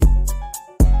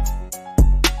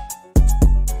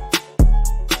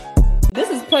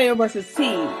player versus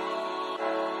team.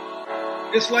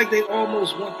 It's like they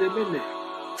almost want them in there.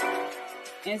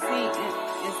 And see,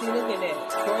 look at that.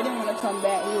 Troy didn't want to come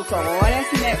back. He was throw all that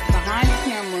snap behind the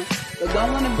camera, but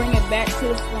don't want to bring it back to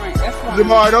the front. That's why.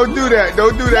 Jamar, don't do that.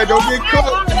 Don't do that. Don't get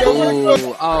cooked.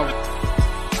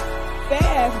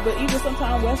 Fast, but even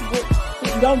sometimes Westbrook,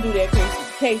 don't do that,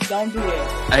 Case, don't do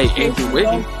that. Hey, Andrew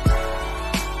Whitney.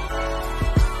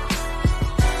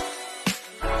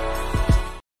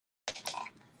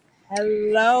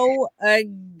 Hello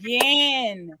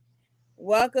again.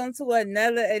 Welcome to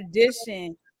another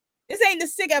edition. This ain't the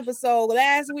sick episode.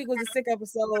 Last week was a sick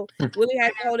episode. Willie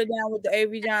had to hold it down with the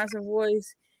Avery Johnson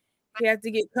voice. He had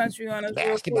to get country on us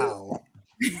Basketball.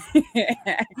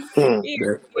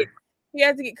 real quick. He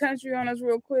had to get country on us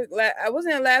real quick. I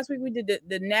wasn't it last week. We did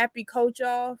the nappy coach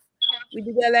off. We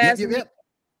did that last week.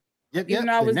 Yep. Even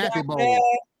though I was the nappy bowl. bad.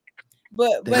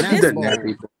 But The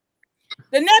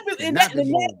this nappy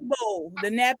bowl. the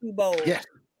nappy bowl. Yes.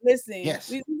 Listen,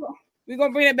 Yes. We're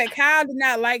gonna bring it back. Kyle did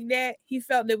not like that. He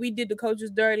felt that we did the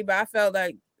coaches dirty, but I felt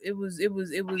like it was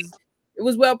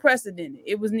well precedented.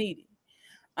 It was needed.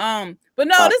 But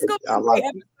no, this is gonna be a great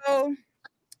episode.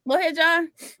 Go ahead, John.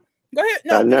 Go ahead.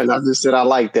 No, I just said I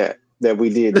like that we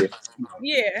did it.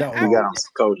 Yeah, We got on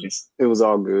some coaches. It was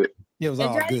all good. It was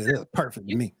all good. It was perfect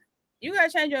to me. You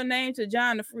gotta change your name to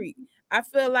John the Freak. I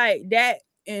feel like that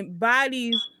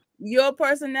embodies your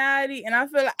personality, and I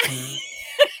feel like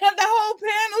the whole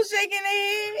panel shaking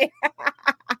their head.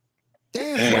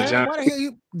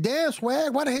 Damn,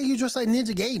 Swag. Why the hell you just like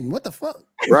Ninja Gaiden? What the fuck?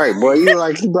 Right, boy. You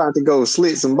like you about to go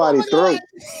slit somebody's throat.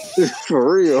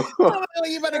 For real.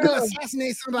 You better go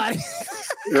assassinate somebody.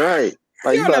 Right.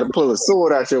 Like you about to pull a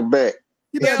sword out your back.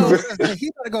 You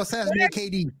better go assassinate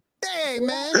KD. Dang,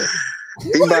 man.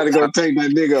 He about to go take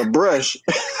that nigga a brush.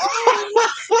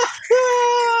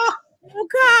 Oh,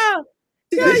 Kyle.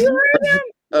 You heard him?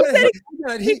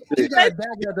 He got a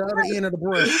dagger at the other end of the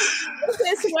brush. He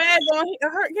said Swag gonna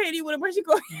hurt Katie with a brush. He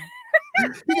got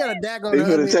a dagger on the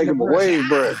other end. He's gonna take him a wave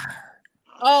brush.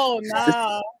 Oh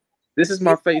no! This is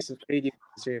my face of KD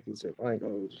championship. I ain't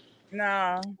gonna.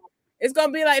 Nah, it's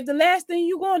gonna be like the last thing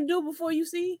you gonna do before you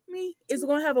see me is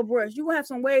gonna have a brush. You gonna have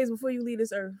some waves before you leave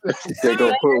this earth. They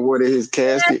gonna put one in his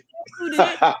casket.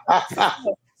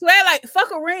 Swag like fuck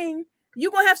a ring. You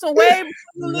gonna have some waves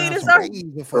before you leave this earth.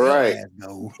 Right.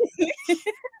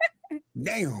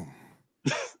 Damn.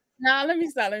 Nah, let me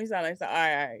stop. All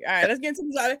right. Let's get into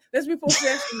this. Let's be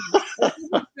professional.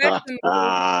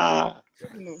 All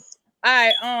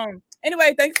right.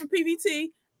 Anyway, thanks for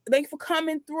PVT. Thanks for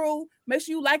coming through. Make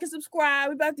sure you like and subscribe.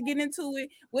 We're about to get into it.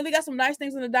 Willie got some nice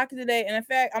things on the docket today, and in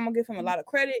fact, I'm gonna give him a lot of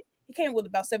credit. He came with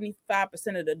about 75%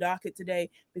 of the docket today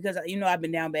because I've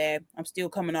been down bad. I'm still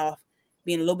coming off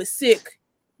being a little bit sick,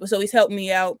 but so he's helped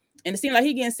me out. And it seems like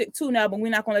he's getting sick too now, but we're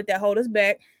not gonna let that hold us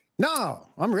back. No,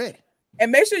 I'm ready.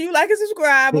 And make sure you like and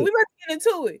subscribe. But we're about to get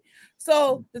into it.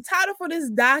 So the title for this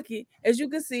docket, as you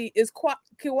can see, is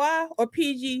Kwahi or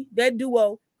PG, that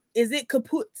duo. Is it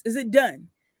kaput? Is it done?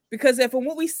 Because from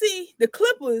what we see, the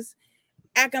Clippers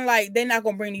acting like they're not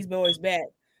gonna bring these boys back.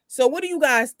 So what do you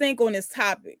guys think on this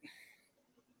topic?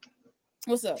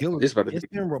 What's up? It's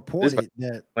been reported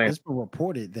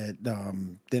that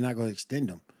they're not going to extend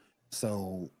them.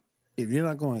 So if you're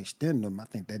not going to extend them, I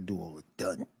think that duo is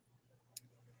done.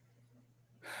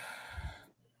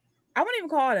 I wouldn't even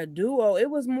call it a duo. It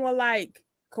was more like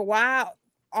Kawhi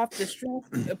off the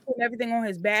strength, putting everything on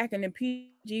his back, and then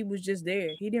PG was just there.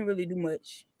 He didn't really do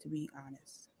much, to be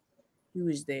honest. He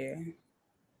was there.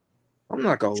 I'm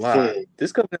not gonna lie.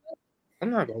 This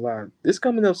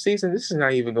coming up season, this is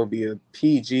not even gonna be a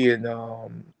PG and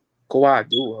Kawhi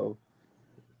duo.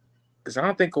 Because I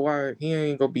don't think Kawhi, he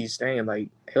ain't gonna be staying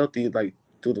like healthy like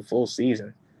through the full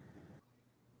season.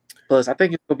 Plus, I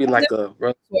think it's gonna be like a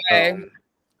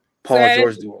Paul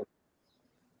George duo.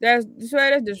 That's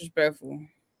disrespectful.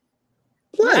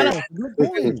 What? You're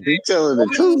telling the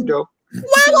truth, though.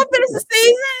 Why am I finish the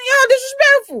season? Y'all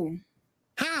disrespectful.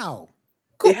 How?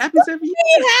 It happens every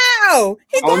year. How?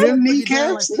 On them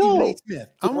kneecaps? No.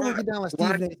 I'm gonna break it down like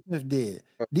Stephen A. Smith did.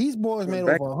 These boys made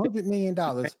over $100 million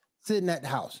sitting at the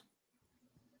house.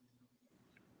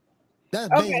 That's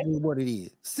basically what it is.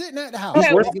 Sitting at the house,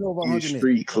 making over $100 million.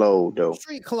 Street clothes, though.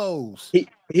 Street clothes. He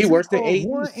works the 8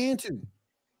 1 and 2.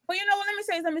 Well, you know what? Let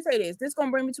me say this. This is gonna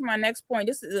bring me to my next point.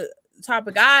 This is a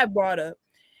topic I brought up,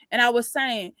 and I was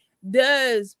saying,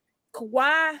 does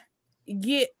Kawhi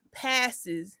get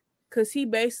passes because he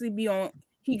basically be on?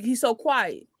 He's so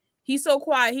quiet. He's so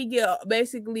quiet. He get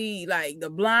basically like the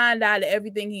blind eye to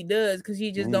everything he does because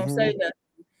he just don't say nothing.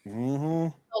 Mm-hmm.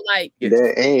 So like,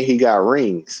 and he got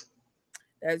rings.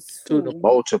 That's Two. two.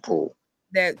 Multiple.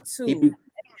 That two.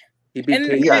 He beat And-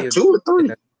 KD. He got 2 or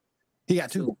 3. He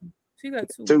got 2. She got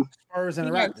 2. 2. Spurs and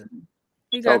He the got Raptors. 2.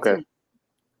 He got Okay. 2.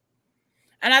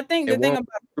 And I think the And thing one-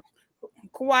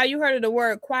 about Kawhi, you heard of the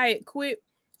word quiet quit.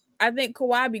 I think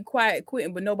Kawhi be quiet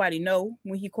quitting, but nobody know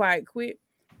when he quiet quit.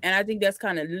 And I think that's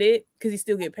kind of lit because he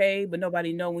still get paid, but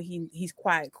nobody know when he's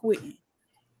quiet quitting.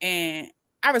 And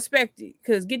I respect it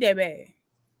because get that bag.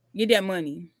 Get that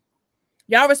money.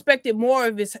 Y'all respect it more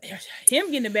if it's him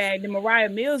getting the bag than Mariah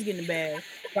Mills getting the bag.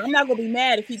 But I'm not gonna be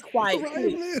mad if he quiet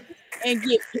quit and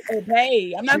get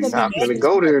paid. I'm not He's gonna not be gonna mad.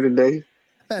 go there today.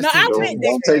 No, I went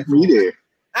there. Don't take me there.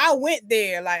 I went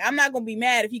there. Like, I'm not gonna be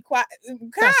mad if he quiet.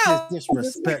 That's Kyle, just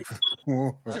disrespectful.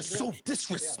 It's so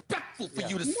disrespectful for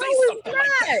you to say no, something like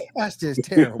that. it's That's just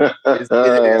terrible.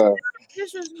 not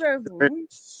disrespectful.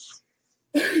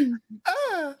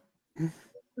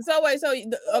 So wait,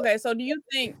 so do you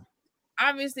think?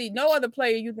 Obviously, no other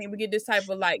player you think would get this type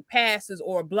of like passes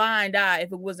or blind eye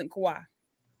if it wasn't Kawhi.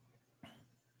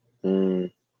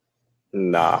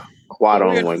 Nah, Kawhi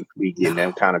don't want to be getting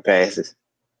them kind of passes.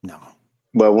 No.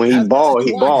 But when he That's ball, what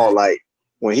he Kawhi ball got. like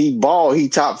when he ball, he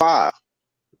top 5.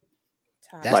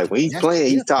 That's Like the- when he's that's playing, the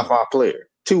he's if, top though. 5 player.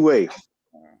 2-way.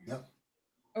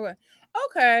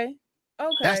 Okay.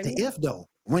 That's the if though.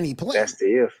 When he plays. That's the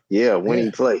if. Yeah, when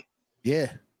he play.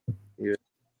 Yeah. Yeah.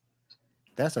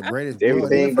 That's the greatest.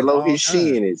 Everything if below of all his time.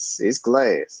 shin is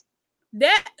glass.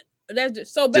 That's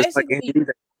just, so Just like basically. Anthony.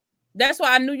 That's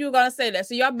why I knew you were gonna say that.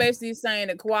 So y'all basically saying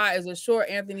that Kawhi is a short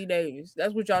Anthony Davis.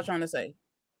 That's what y'all trying to say.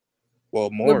 Well,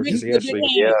 more With because big- he with big actually.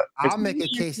 hands. Yeah, I'll make a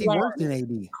case he worse than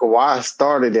AD. Kawhi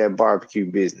started that barbecue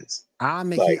business. I'll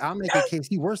make a case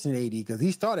he worse than AD because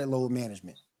he started load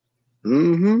management.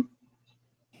 Mm-hmm.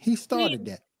 He started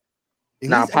that.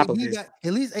 Nah, At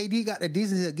least AD got the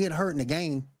decency to get hurt in the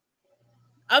game.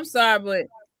 I'm sorry, but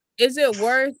is it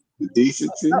worse?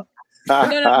 Decency.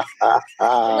 No.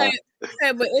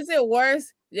 Okay, but is it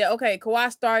worse? Yeah, okay,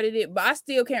 Kawhi started it, but I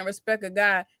still can't respect a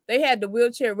guy. They had the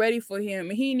wheelchair ready for him,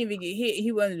 and he didn't even get hit.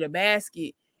 He was in the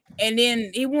basket, and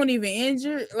then he wasn't even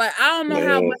injured. Like, I don't know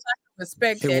how much I can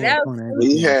respect It that. was That on was,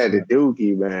 He had the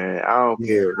dookie, man. I don't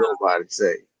care what nobody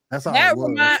say. That's all that it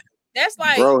was. that's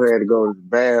like Bro had to go to the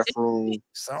bathroom.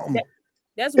 Something.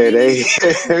 that's And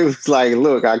Weenie. it was like,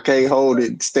 look, I can't hold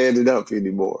it standing up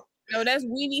anymore. No, that's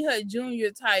Weenie Hut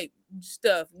Jr. type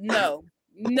stuff. No.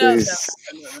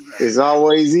 It's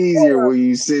always easier when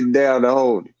you sit down to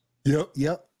hold it.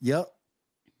 Yep.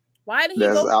 Why did he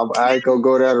go? I ain't gonna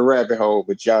go down the rabbit hole,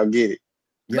 but y'all get it.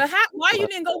 But why you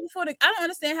didn't go before the? I don't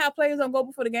understand how players don't go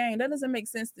before the game. That doesn't make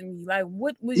sense to me. Like,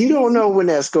 what? You don't know when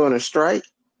that's gonna strike.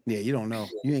 Yeah, you don't know.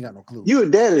 You ain't got no clue.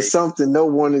 That is something no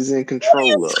one is in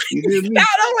control of. You hear me? I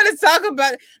don't want to talk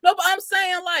about it. No, but I'm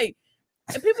saying, like,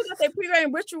 if people got their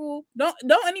pre-game ritual, don't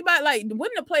anybody, like,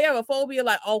 wouldn't a player have a phobia?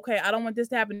 Like, okay, I don't want this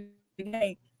to happen in the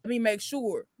game. Let me make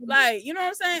sure. Like, you know what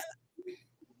I'm saying?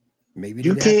 Maybe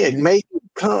you can't make it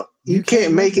come. You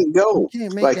can't make it go. You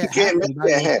can't make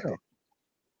that happen.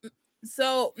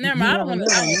 So never mind. I don't want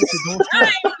to.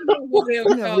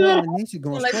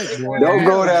 Don't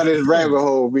go down this rabbit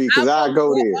hole, because I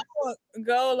go there.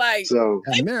 Go like so.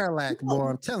 That Marillac, boy,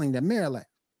 I'm telling you, that Marillac.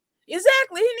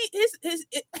 Exactly. He need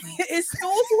his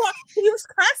stools. He was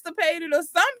constipated or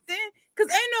something. Cause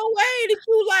ain't no way that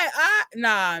you like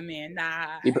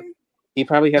nah. He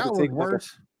probably had that to take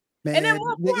worse. Man, and then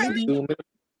more importantly,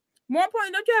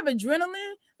 don't you have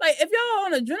adrenaline? Like if y'all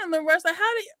on adrenaline rush, like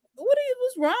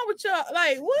what's wrong with y'all?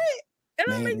 Like what?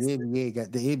 Man, the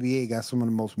NBA got some of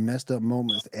the most messed up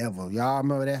moments ever. Y'all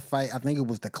remember that fight? I think it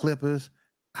was the Clippers.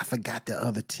 I forgot the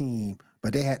other team,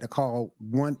 but they had to call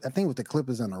one. I think it was the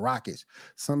Clippers and the Rockets.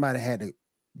 Somebody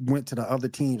went to the other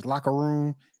team's locker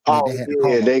room. Oh, they had to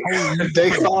call they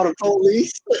called the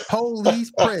police. Police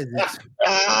presence.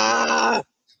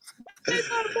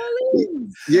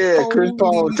 Yeah, Chris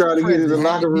Paul trying to get in the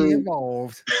locker room.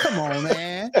 Involved. Come on,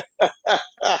 man.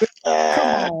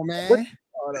 Come on, man.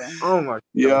 Oh my!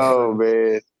 Yo,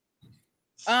 man.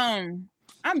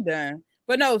 I'm done.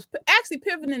 But no, actually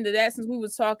pivoting to that, since we were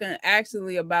talking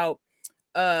actually about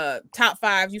top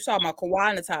fives. You saw my Kawhi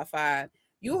in the top 5.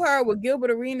 You heard what Gilbert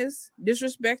Arenas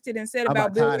disrespected and said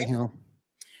about Bill.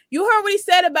 You heard what he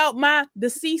said about my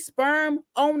deceased sperm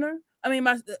owner. I mean,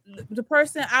 the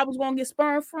person I was going to get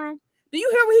sperm from. Do you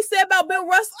hear what he said about Bill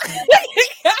Russell?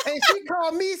 Hey, she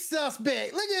called me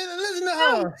suspect. Listen to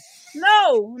her.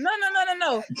 No.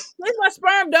 He's my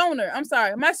sperm donor. I'm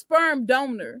sorry, my sperm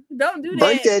donor. Don't do that.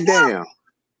 Break that down.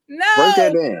 No. Break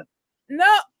that down. No.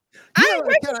 I ain't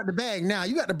break out the bag now.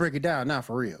 You got to break it down now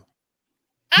for real.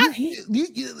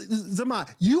 Zama,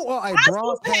 you are a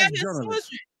broadcast journalist.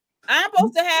 I'm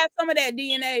supposed to have some of that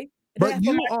DNA. But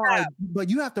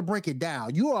you have to break it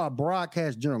down. You are a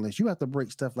broadcast journalist. You have to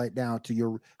break stuff like down to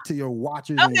your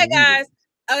watchers. Okay, guys.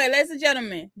 Okay, ladies and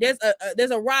gentlemen, there's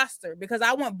a roster because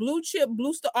I want blue chip,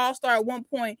 blue star, all-star at one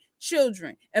point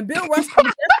children, and Bill Russell is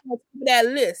definitely on that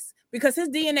list because his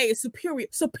DNA is superior.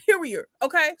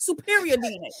 Okay, superior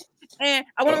DNA, and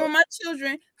I want my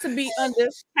children to be under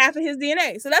half of his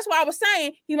DNA. So that's why I was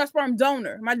saying he's my sperm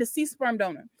donor, my deceased sperm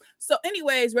donor. So,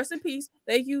 anyways, rest in peace.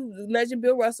 Thank you, legend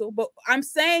Bill Russell. But I'm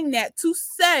saying that to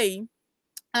say,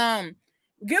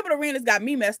 Gilbert Arenas got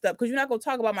me messed up because you're not gonna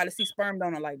talk about my deceased sperm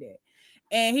donor like that.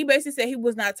 And he basically said he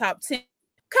was not top 10.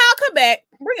 Kyle, come back.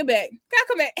 Bring it back. Kyle,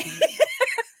 come back.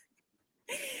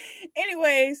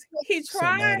 Anyways, he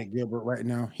tried. So mad at Gilbert right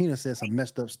now. He done said some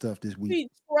messed up stuff this week.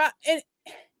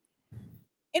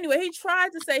 Anyway, he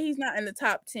tried to say he's not in the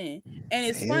top 10. And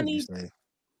it's funny.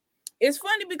 It's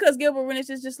funny because Gilbert Arenas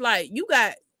is just like, you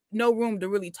got no room to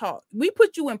really talk. We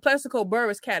put you in Plexico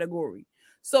Burris category.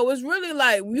 So it's really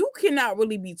like, you cannot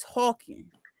really be talking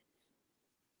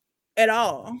at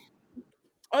all.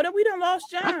 Oh, that we done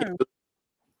lost John.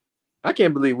 I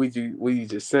can't believe what you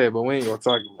just said, but we ain't gonna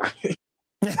talk about it.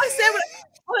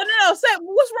 I said,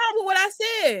 what's wrong with what I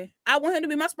said? I want him to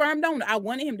be my sperm donor. I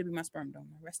wanted him to be my sperm donor.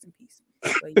 Rest in peace.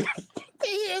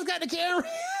 He has got the camera.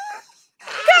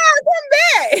 God, come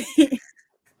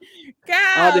back.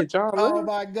 God. Oh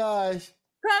my gosh.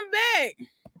 Come back.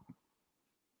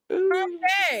 Come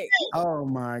back. Oh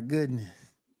my goodness.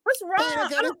 What's wrong? I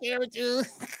gotta share with you.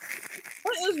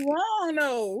 What is wrong,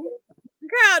 though?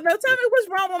 God, no, tell me what's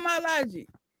wrong with my logic.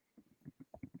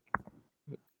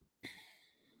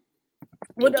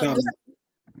 No, you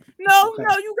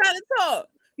gotta talk.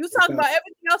 You talk about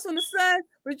everything else on the sun,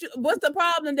 but what's the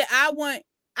problem that I want?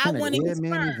 I want it to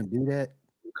man even do that.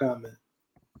 Comment.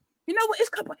 You know what? It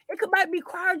might be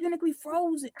cryogenically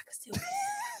frozen. I can still.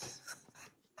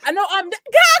 I know I'm. God,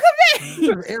 come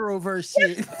back. Arrowverse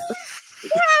shit. God,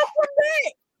 come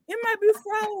back. It might be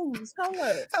froze. Hold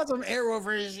up. That's some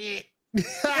Arrowverse shit.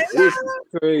 It's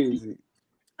crazy.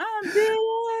 I'm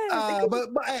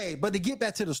dead. But to get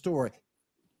back to the story,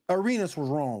 Arenas was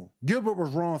wrong. Gilbert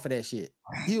was wrong for that shit.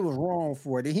 He was wrong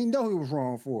for it. He know he was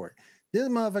wrong for it. This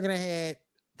motherfucker had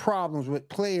problems with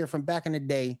players from back in the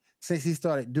day since he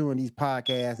started doing these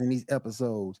podcasts and these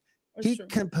episodes. That's true.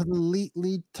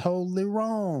 Completely, totally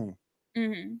wrong.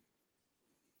 Mm-hmm.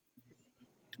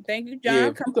 Thank you, John.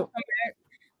 Yeah, come back.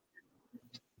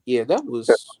 Yeah, that was.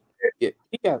 Yeah,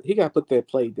 he got to put that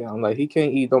plate down. Like he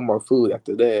can't eat no more food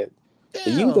after that.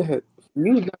 You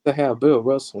got to have Bill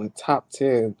Russell in top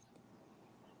 10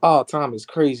 all time is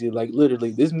crazy. Like literally,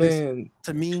 this man.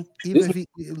 To me, even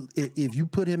if you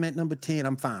put him at number 10,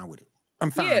 I'm fine with it.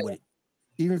 I'm fine with it.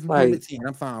 Even if you put him at 10,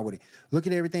 I'm fine with it. Look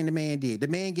at everything the man did. The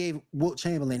man gave Wilt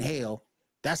Chamberlain hell.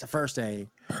 That's the first thing.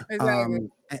 Exactly.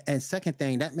 And second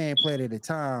thing, that man played at a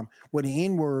time where the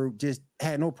N-word just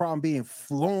had no problem being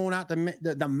flown out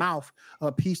the mouth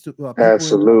of people.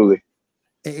 Absolutely.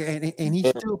 And he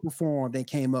still performed and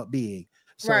came up big.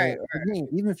 So again,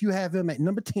 even if you have him at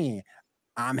number 10,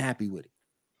 I'm happy with it.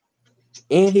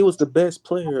 And he was the best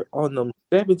player on them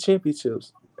 7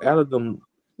 championships out of them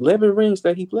 11 rings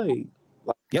that he played.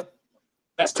 Yep.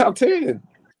 That's top 10.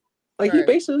 Like he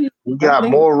basically got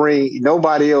more rings.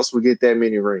 Nobody else would get that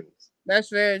many rings. That's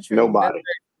very true. Nobody.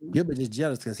 Gilbert just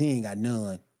jealous because he ain't got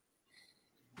none.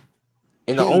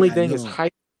 And the only thing is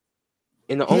hype.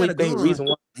 And the only reason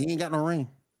why he ain't got no ring.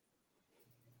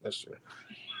 That's true.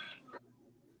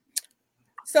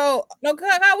 So, no,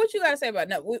 Kyle, what you got to say about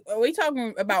that? We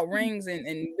talking about rings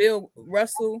and Bill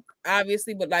Russell,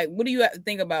 obviously, but like, what do you have to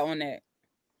think about on that?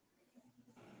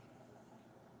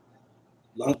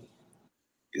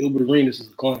 Gilbert Arenas is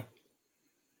a clown.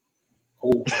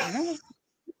 Oh,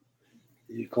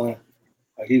 he's a clown.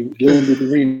 Like Gilbert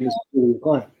Arenas is a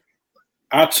clown.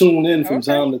 I tune in from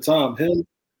time to time. Him.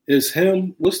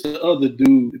 What's the other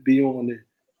dude to be on there?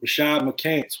 Rashad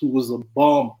McCants, who was a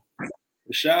bum.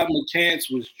 Rashad McCants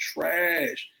was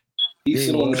trash. He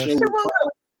sits on the show.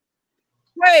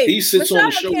 Wait, he sits on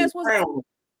the show.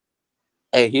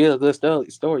 Hey, he's a good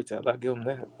storyteller. I give him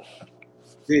that.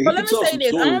 Yeah, but let me say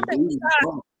this: I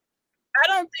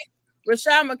don't think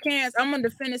Rashad McCants. I'm gonna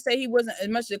defend and say he wasn't as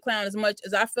much of a clown as much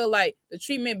as I feel like the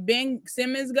treatment Ben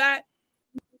Simmons got.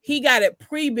 He got it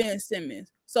pre-Ben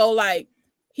Simmons, so like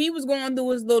he was going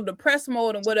through his little depressed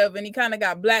mode and whatever, and he kind of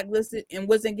got blacklisted and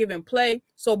wasn't given play.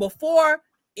 So before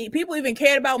people even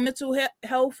cared about mental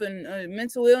health and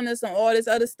mental illness and all this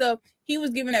other stuff, he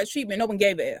was given that treatment. No one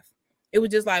gave a F. It was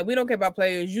just like, we don't care about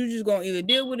players. You just gonna either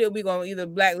deal with it, or we gonna either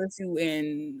blacklist you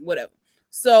and whatever.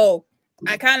 So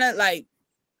I kind of like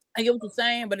I get what you're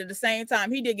saying, but at the same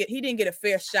time, he didn't get a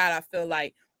fair shot, I feel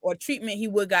like, or treatment he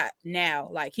would got now.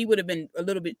 Like he would have been a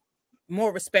little bit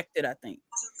more respected, I think.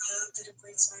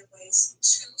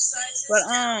 But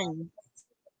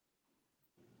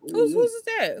who's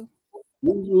that?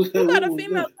 Who got a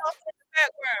female talking in the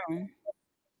background?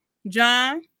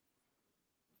 John,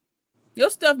 your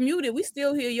stuff muted. We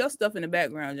still hear your stuff in the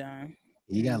background, John.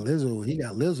 He got Lizzo. He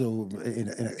got Lizzo with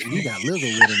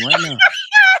him right now.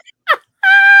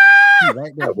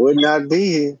 Right there. I would not be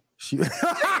here.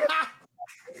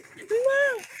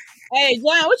 Hey,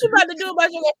 John, what you about to do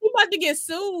about your? You about to get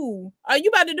sued? Are you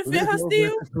about to defend her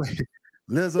still?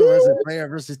 Lizzo versus player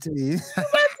versus team.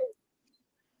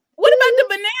 What about the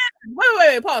bananas?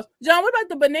 Wait, pause. John, what about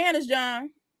the bananas, John?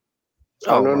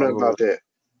 I don't know nothing about that.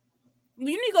 You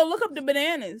need to go look up the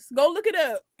bananas. Go look it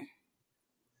up.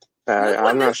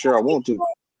 I'm not sure I want to.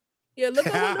 Yeah, look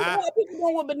at what people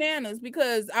doing with bananas,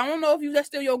 because I don't know if that's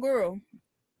still your girl.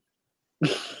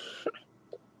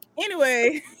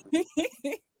 Anyway.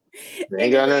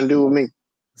 Ain't got nothing to do with me.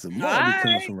 Some more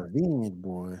coming from revenge,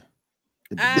 boy.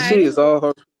 She is all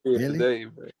her really? Today,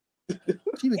 man.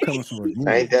 She be coming from revenge.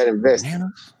 I ain't that invested.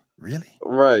 Bananas? Really?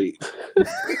 Right.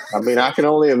 I mean, I can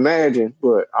only imagine,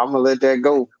 but I'm gonna let that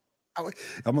go. I'm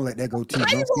gonna let that go too. How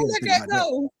you gonna let that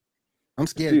go? I'm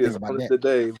scared to think about that.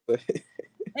 Today, but...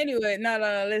 Anyway, no,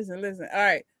 listen. All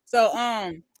right. So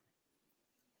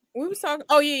we was talking.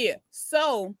 Oh, yeah.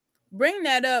 So bring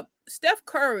that up. Steph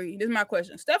Curry, this is my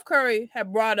question. Steph Curry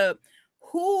had brought up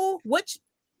which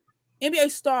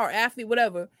NBA star, athlete,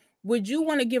 whatever, would you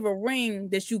want to give a ring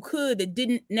that you could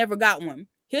that never got one?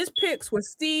 His picks were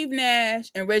Steve Nash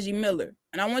and Reggie Miller.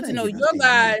 And I want to know your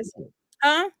guys,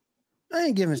 huh? I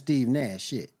ain't giving Steve Nash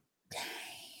shit.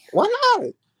 Why not?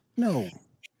 No.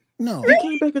 He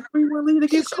came back a 3-1 lead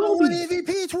against Kobe. He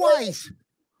MVP twice.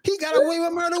 He got away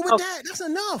with murder with that. That's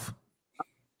enough.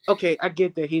 Okay, I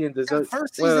get that he didn't deserve. That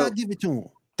first season, I'll give it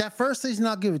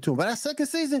to him. But that second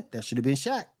season, that should have been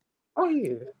Shaq. Oh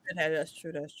yeah, that's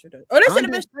true. Oh, that should have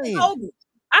been Kobe.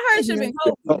 I heard it should have been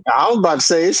Kobe. I was about to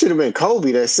say it should have been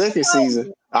Kobe that second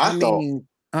season. I mean,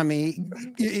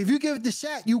 if you give it to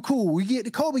Shaq, you cool. You get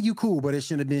to Kobe, you cool. But it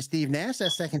should have been Steve Nash that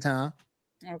second time.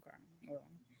 Okay.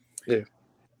 Yeah.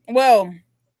 Well,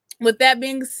 with that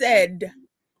being said,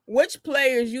 which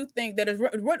players you think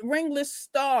what ringless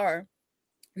star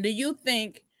do you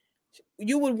think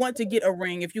you would want to get a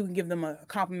ring if you can give them a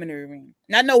complimentary ring?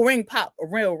 Not no ring pop, a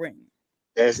real ring.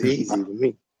 That's easy to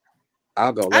me.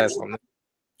 I'll go last on that.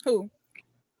 Who?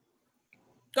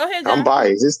 Go ahead, John. I'm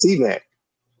biased. It's T-Mac.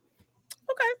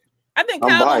 Okay. I think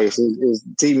I'm biased. It's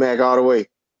T-Mac all the way.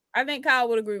 I think Kyle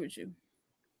would agree with you.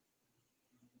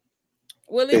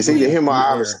 It's either him or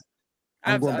Iverson.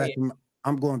 I'm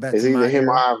going back to it's either him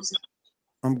or Iverson.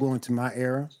 I'm going to my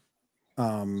era.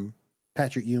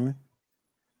 Patrick Ewing.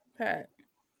 Pat.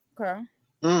 Okay.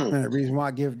 And the reason why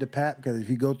I give it to Pat, because if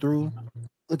you go through,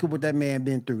 look at what that man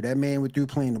been through. That man went through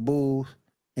playing the Bulls,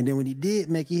 and then when he did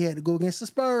make, he had to go against the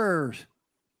Spurs.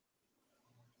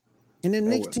 And then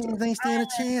the next team ain't stand a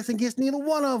chance against neither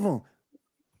one of them.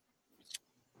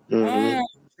 They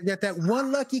got that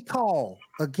one lucky call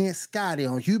against Scotty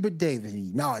on Hubert Davis.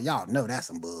 No, y'all know that's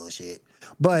some bullshit.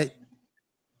 But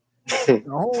the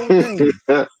whole thing,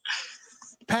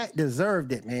 Pat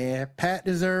deserved it, man. Pat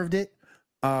deserved it.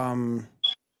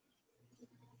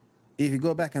 If you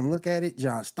go back and look at it,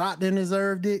 John Stockton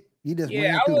deserved it. He just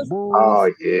ran through the Bulls.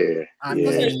 Oh, yeah. I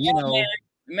mean,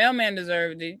 Mailman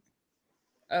deserved it.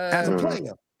 As a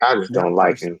player. I just don't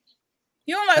like him.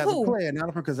 You don't like as who? A player,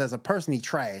 not because as a person, he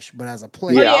trash, but as a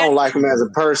player. Yeah, I don't like him as a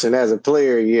person. As a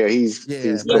player, yeah, he's cool.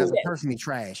 As a person, he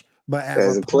trash. But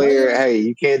as a player, hey,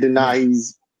 you can't deny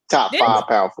he's top 5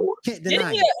 power forward.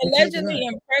 Didn't he allegedly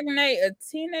impregnate a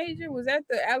teenager? Was that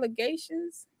the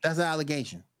allegations? That's an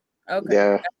allegation. Okay.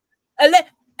 Yeah.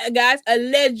 Guys,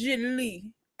 allegedly.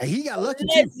 And he got lucky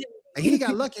too. And he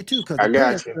got lucky too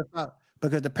because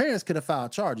the parents could have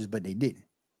filed charges, but they didn't.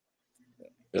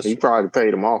 He probably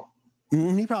paid them off.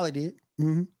 He probably did.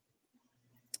 What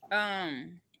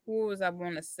was I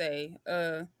going to say?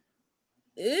 Y'all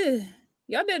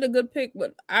did a good pick,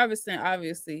 but Iverson,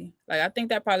 obviously, like I think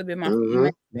that probably been my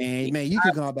man. You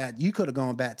could have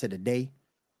gone back to the day.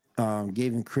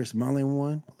 Gave him Chris Mullin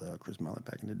one. I love Chris Mullin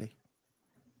back in the day.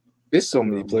 There's so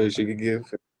many players you could give.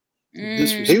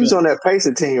 He was on that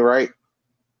Pacer team, right?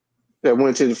 That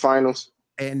went to the finals.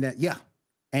 And okay.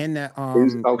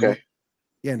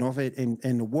 Yeah, and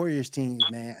the Warriors team,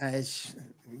 man.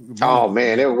 Oh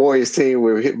man, that Warriors team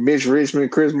with Mitch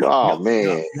Richmond, Chris.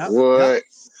 Man, what?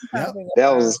 Yep.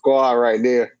 That was a squad right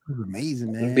there. It was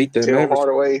amazing, man. Beat them Tim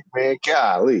Hardaway, man.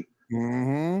 Golly.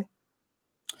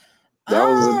 That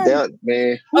was that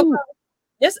man. Okay.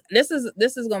 This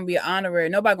is gonna be an honorary.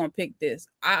 Nobody gonna pick this.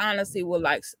 I honestly would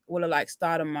have liked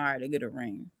Stoudemire to get a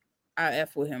ring. I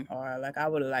F with him hard. Like I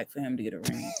would have liked for him to get a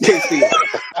ring.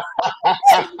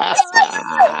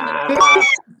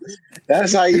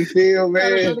 That's how you feel,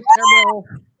 man.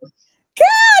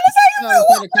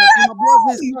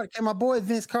 Can my boy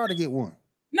Vince Carter get one?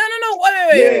 No.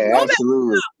 Wait. Yeah,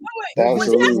 absolutely.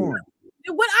 Absolutely.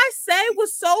 What I say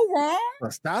was so wrong.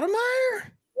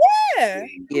 Stoudemire? Yeah.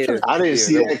 I didn't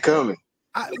see that coming.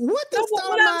 What does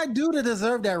Stoudemire do to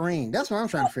deserve that ring? That's what I'm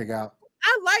trying to figure out.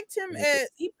 I liked him as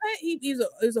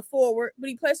he's a forward, but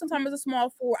he plays sometimes as a small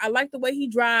forward. I like the way he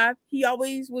drive. He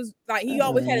always was like he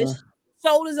always had his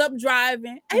shoulders up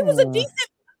driving. He was a decent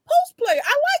post player.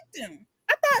 I liked him.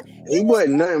 I thought he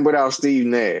wasn't nothing without Steve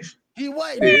Nash. He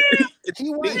wasn't.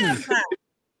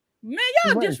 Man,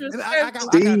 y'all disrespectful.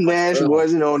 Steve Nash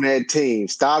wasn't on that team.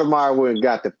 Stoudemire wouldn't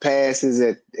got the passes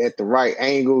at the right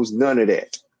angles. None of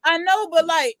that. I know, but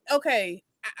like, okay,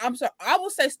 I'm sorry. I will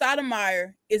say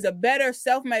Stoudemire is a better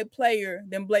self-made player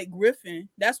than Blake Griffin.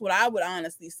 That's what I would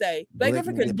honestly say. Blake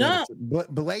Griffin can dunk.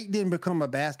 But Blake didn't become a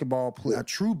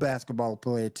true basketball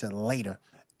player till later.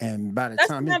 And by the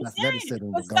time but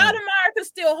Stoudemire could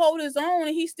still hold his own,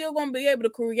 and he's still gonna be able to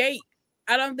create.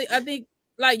 I think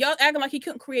like y'all acting like he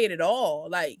couldn't create at all.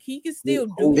 Like he could still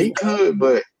do. He could,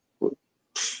 but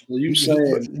you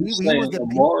saying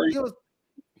Amari?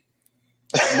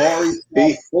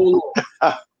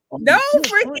 No,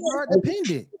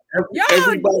 freaking.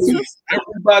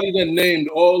 Everybody that named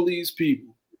all these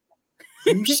people.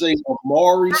 You say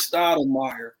Amari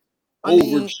Stoudemire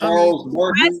over Charles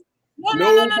Barkley.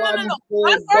 No. My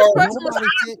first person was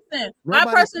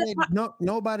Iverson.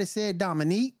 Nobody said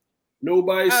Dominique.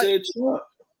 Nobody said Chuck.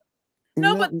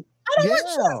 No, but I don't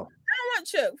want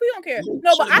Chuck. We don't care.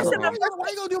 No, but I said my first. Why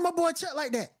you gonna do my boy Chuck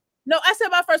like that? No, I said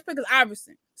my first pick is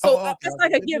Iverson. So it's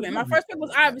like a given. My first pick was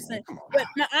Iverson. But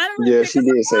my honorary she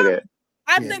did say that.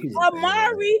 I think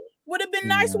Amari would have been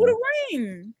nice with a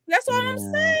ring. That's all I'm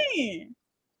saying.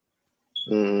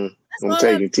 I'm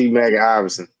taking T-Mac and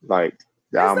Iverson. Like,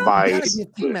 I'm biased. You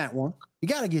gotta get T-Mac one. You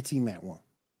gotta get T-Mac one.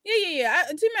 Yeah.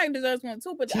 T-Mac deserves one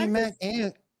too. But T-Mac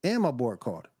and my boy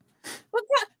Carter. But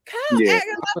Kyle acting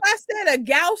like I said a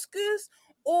Gauskas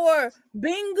or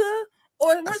Binga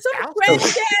or some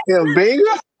crazy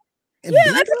Binga?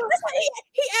 Yeah, like,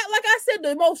 he act like I said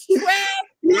the most trash.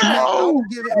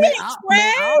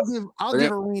 I'll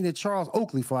give a ring to Charles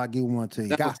Oakley before I give one to you.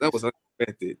 That was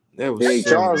unexpected.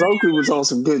 Charles Oakley was on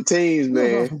some good teams,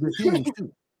 man.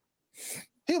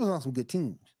 He was on some good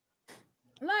teams.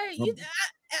 Like,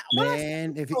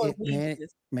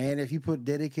 if you put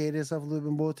dedicated yourself a little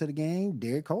bit more to the game,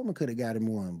 Derek Coleman could have got him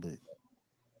one, but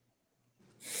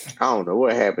I don't know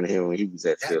what happened to him when he was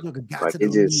at Philly. Like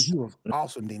he was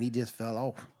awesome, then he just fell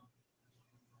off.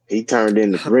 He turned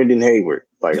into Brendan Hayward,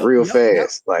 real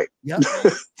fast. Well,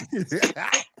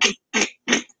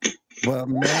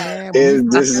 man,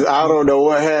 I don't know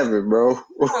what happened, bro.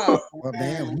 Well,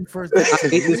 man, when he first got to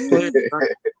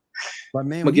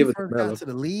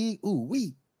the league,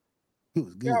 he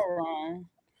was good. You're wrong.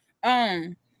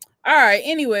 All right.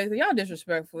 Anyways, y'all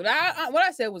disrespectful. What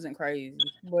I said wasn't crazy,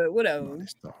 but whatever.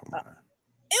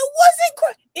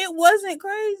 It wasn't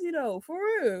crazy though, for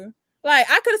real. Like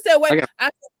I could have said,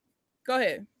 go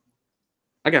ahead.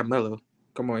 I got Melo.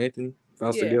 Come on, Anthony. If I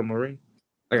was to give him a ring,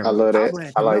 I love that.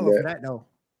 I like that.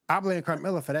 I blame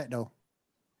Carmelo for that though.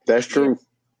 That's true.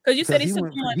 Because you said he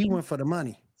took the money. He went for the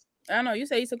money. I know you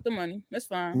say he took the money. That's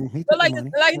fine. But the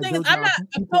thing is, I'm not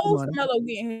opposed to Melo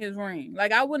getting his ring.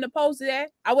 Like I wouldn't oppose to that.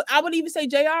 I would even say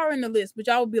JR in the list, but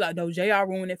y'all would be like, no, JR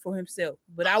ruined it for himself.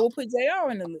 But I will put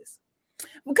JR in the list.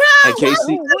 Kyle,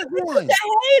 what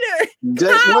hater?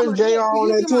 Was JR on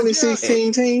that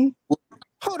 2016 team?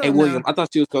 Hey, William, I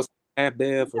thought you was supposed to have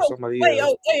Bev or somebody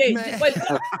else. Wait,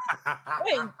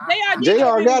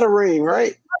 JR got a ring,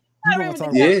 right?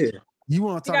 Yeah. You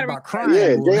want to talk about crime?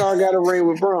 Yeah, JR got a ring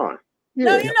with Bron. Yeah.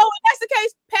 No, if that's the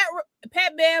case,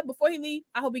 Pat Bev, before he leave,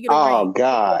 I hope he get a ring. Oh,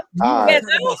 God. On to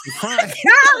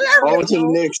the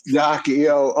next docket,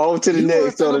 yo. On to the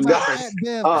next on the docket.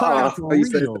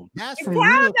 That's from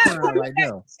real crime right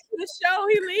now. The show,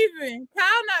 he leaving.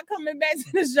 Kyle not coming back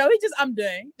to the show. I'm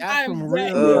done. That's some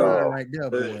real crime right there,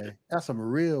 boy. That's some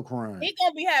real crime. He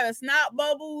gonna be having snot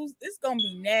bubbles. It's gonna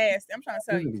be nasty. I'm trying to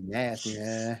tell you. It's gonna be nasty,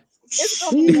 man. It's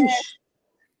gonna be nasty.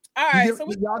 All right, so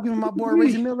y'all giving my boy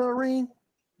Reggie Miller a ring?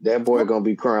 That boy gonna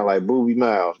be crying like Booby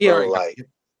Miles, bro. Yeah, like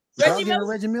Reggie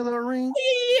Miller a ring?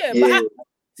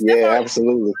 Yeah,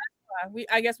 absolutely.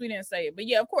 I guess we didn't say it, but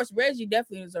yeah, of course, Reggie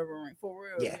definitely deserves a ring for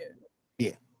real.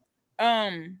 Yeah.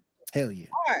 Hell yeah.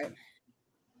 All right.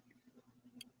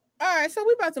 All right, so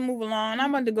we about to move along.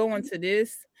 I'm about to go into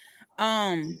this.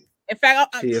 In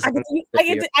fact, I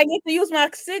get to use my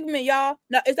segment, y'all.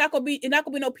 No, it's not gonna be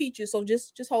no peaches. So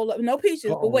just hold up, no peaches.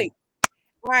 But wait,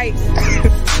 right.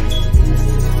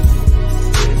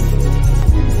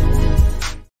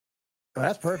 Oh,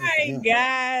 that's perfect for him.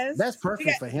 Guys. That's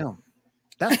perfect for him.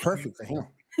 That's perfect for him.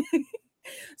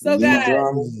 So guys,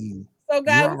 Drama we're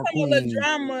talking about the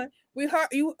drama. We heard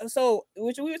you. So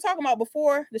which we were talking about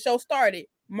before the show started.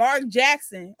 Mark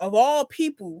Jackson, of all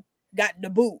people, got the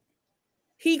boot.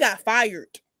 He got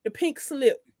fired. The pink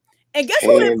slip. And guess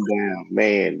who?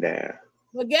 Man down.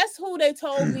 But guess who they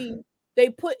told me they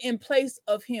put in place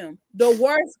of him? The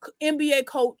worst NBA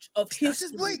coach of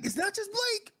history. It's not just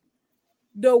Blake.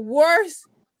 The worst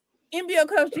NBA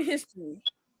coach in history.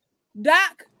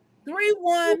 Doc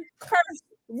 3-1 cursed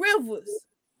Rivers.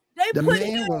 The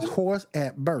man was hoarse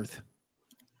at birth.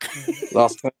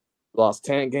 Lost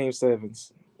 10 game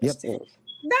sevens. Yep.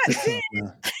 Not 10.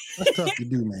 That's tough to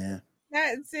do, man.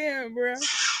 Not 10, bro.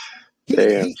 He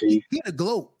the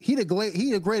GOAT. He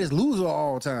the greatest loser of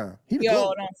all time.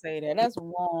 Don't say that. That's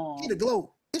wrong. He the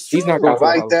GOAT. He's not going I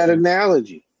like that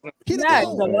analogy. He the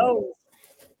GOAT.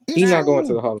 He's not going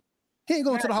to the Hall of Fame. He ain't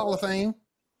going to the Hall of Fame.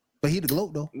 But he the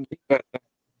GOAT, though.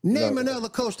 Name another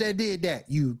coach that did that.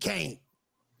 You can't.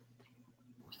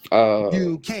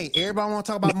 You can't. Everybody want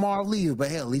to talk about Marv Levy, but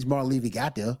hell, at least Marv Levy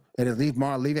got there. And at least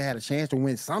Marv Levy had a chance to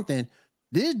win something.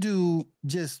 This dude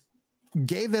just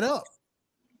gave it up.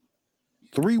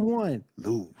 3-1,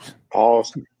 lose.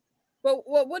 Awesome. But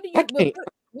what do you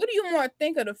more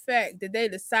think of the fact that they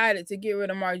decided to get rid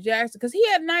of Mark Jackson? Because he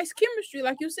had nice chemistry,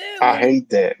 like you said. I hate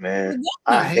that, man.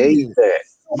 I hate that.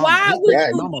 Why would I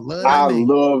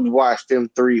love to watch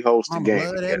them three host the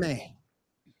game.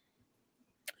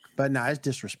 But it's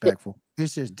disrespectful.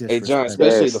 It's just disrespectful. Hey, John,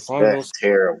 especially the finals. That's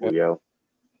terrible, yo.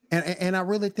 And I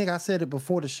really think I said it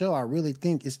before the show. I really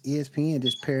think it's ESPN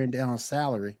just paring down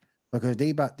salary because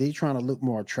they trying to look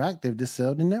more attractive to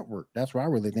sell the network. That's what I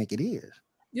really think it is.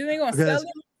 You think gonna sell it?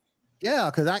 Yeah,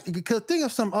 because think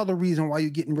of some other reason why you're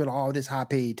getting rid of all this high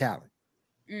paid talent.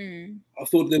 I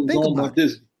thought they were going about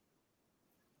Disney.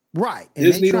 Right. And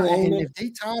if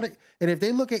they taught it, and if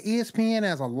they look at ESPN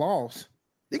as a loss,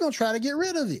 they're gonna try to get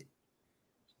rid of it.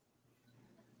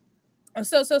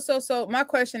 So my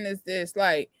question is this: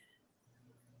 like,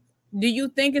 do you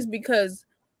think it's because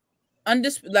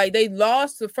they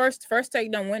lost the first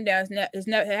takedown went down?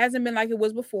 It hasn't been like it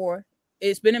was before.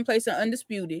 It's been in place of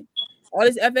Undisputed. All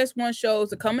these FS1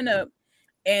 shows are coming up,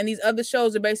 and these other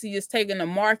shows are basically just taking the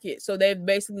market. So they've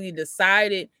basically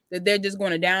decided that they're just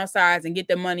going to downsize and get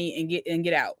their money and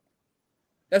get out.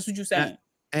 That's what you're saying.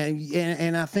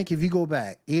 And I think if you go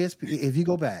back,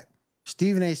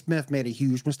 Stephen A. Smith made a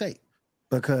huge mistake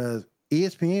because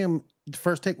ESPN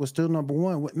First Take was still number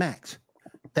one with Max.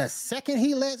 The second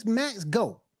he lets Max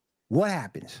go, what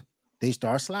happens? They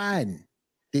start sliding.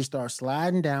 They start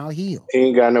sliding downhill. He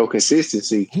ain't got no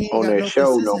consistency on that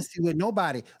show. With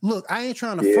nobody. Look, I ain't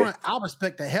trying to front. I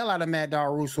respect the hell out of Matt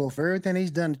Del Russo for everything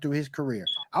he's done through his career.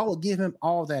 I will give him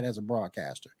all that as a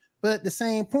broadcaster. But at the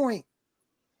same point,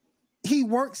 he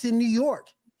works in New York.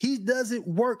 He doesn't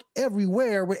work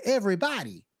everywhere with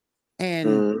everybody.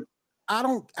 And I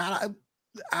don't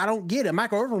get it.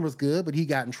 Michael Irvin was good, but he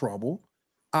got in trouble.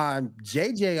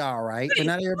 JJ all right, but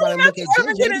not everybody look at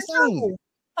JJ the same.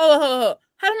 Oh,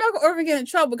 how did Michael Irvin get in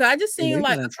trouble? Because I just seen he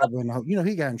got in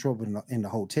trouble in the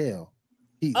hotel.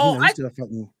 He's still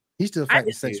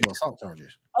fighting sexual assault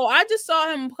charges. Oh, I just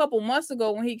saw him a couple months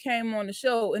ago when he came on the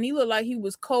show, and he looked like he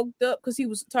was coked up because he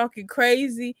was talking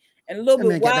crazy and a little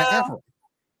bit wild.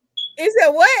 Is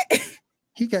that what?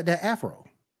 He got that afro.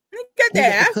 He got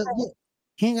that afro.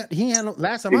 He had no.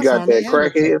 Last time I saw him, he got that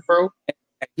crackhead afro.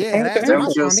 Yeah, last time I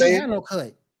saw him, he had no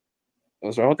cut.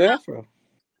 What's wrong with the afro?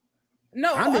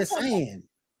 No, I'm just saying.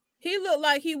 He looked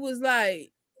like he was on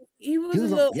it. He was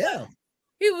on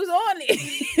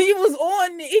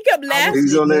it. He kept laughing.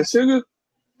 He's on that sugar.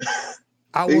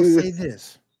 I will say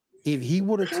this: if he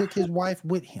would have took his wife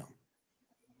with him,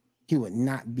 he would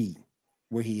not be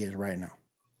where he is right now.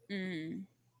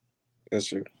 That's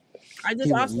true. He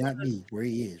would not be where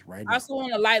he is right now. I also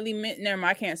want to lightly never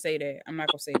mind. I can't say that. I'm not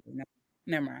gonna say that.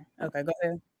 Never mind. Okay, go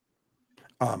ahead.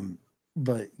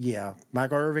 But yeah,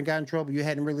 Michael Irvin got in trouble. You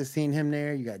hadn't really seen him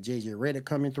there. You got JJ Redick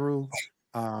coming through.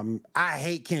 I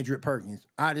hate Kendrick Perkins.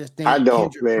 I just think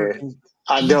Perkins,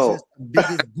 I don't. Just the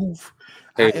biggest goof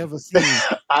I ever seen.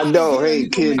 I don't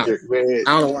hate Kendrick, man.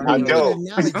 I don't.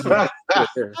 How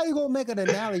you gonna make an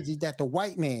analogy that the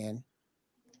white man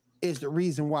is the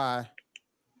reason why?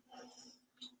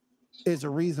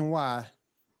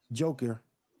 Joker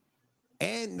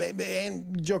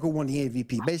And Joker won the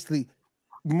MVP. Basically,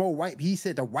 more white. He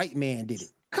said the white man did it.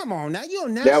 Come on now, you're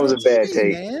on That was national a bad TV,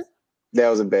 take. man. That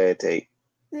was a bad take.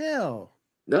 Yeah,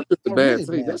 That's just a a bad really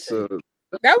take. bad That's take.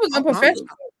 That was I'm-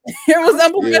 unprofessional. It was yeah,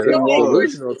 unprofessional. that It was was.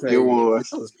 delusional take. It was.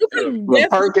 That was You terrible. can But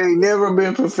definitely. Perk ain't never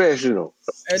been professional.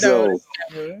 No, So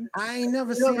never. I ain't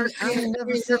never seen.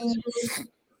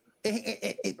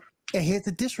 And here's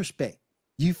the disrespect: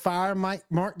 you fire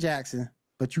Mark Jackson,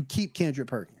 but you keep Kendrick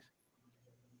Perkins.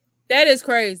 That is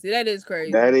crazy. That is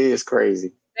crazy. that is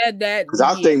crazy. That Because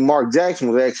I yeah. think Mark Jackson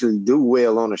would actually do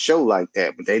well on a show like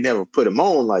that, but they never put him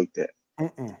on like that.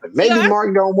 Like maybe Yeah,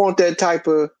 Mark don't want that type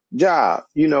of job.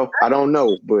 You know, I don't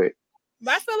know, but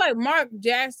But I feel like Mark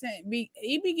Jackson be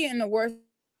getting the worst of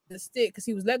the stick because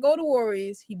he was let go of the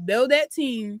Warriors. He built that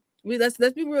team. Let's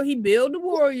be real. He built the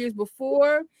Warriors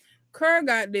before Kerr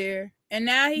got there, and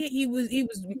now he was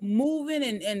moving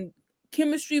and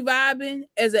chemistry vibing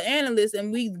as an analyst,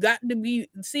 and we got to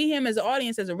see him as an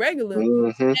audience as a regular,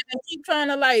 mhm. and they keep trying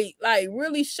to like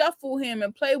really shuffle him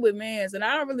and play with mans, and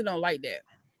I really don't like that.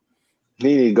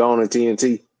 He need to go on to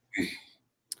TNT.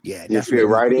 Yeah, Just fit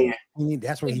right in.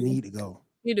 That's where he need to go.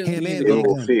 You do. Him He and needs to Van It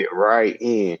will Gundy. fit right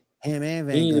in. Him and He Van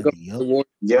needs to go Gundy. to the Warriors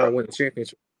and win the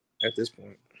championship at this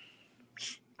point.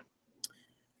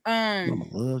 Mama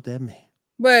love that man.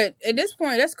 But at this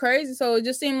point, that's crazy. So it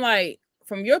just seemed like,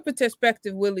 from your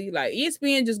perspective, Willie, like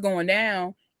ESPN just going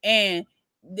down, and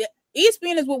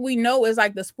ESPN is what we know is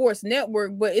like the sports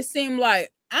network. But it seemed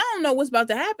like I don't know what's about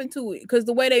to happen to it because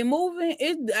the way they moving,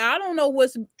 I don't know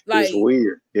what's like. It's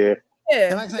weird, yeah.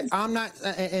 And like I say, I'm not.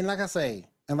 And like I say,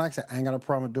 I ain't got no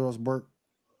problem with Doris Burke.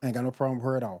 I ain't got no problem with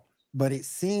her at all. But it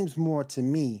seems more to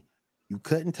me, you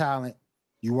cutting talent.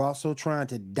 You also trying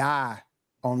to die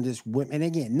on this women. And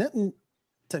again, nothing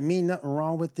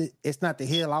wrong with it. It's not the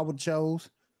hill I would chose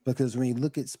because when you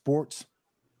look at sports,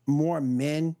 more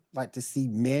men like to see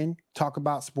men talk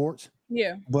about sports.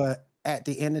 Yeah. But at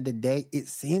the end of the day, it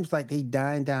seems like they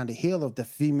dying down the hill of the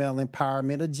female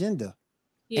empowerment agenda.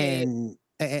 Yeah. And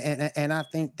I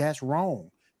think that's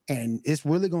wrong. And it's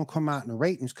really going to come out in the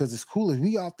ratings because as cool as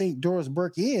we all think Doris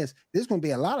Burke is, there's going to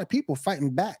be a lot of people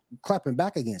fighting back, clapping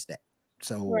back against that.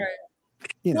 So, Right.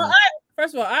 you know. Well,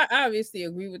 first of all, I obviously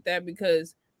agree with that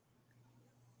because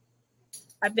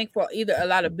I think for either a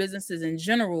lot of businesses in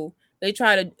general, they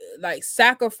try to like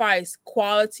sacrifice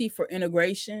quality for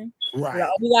integration. Right.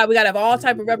 Like, we got to have all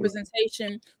type of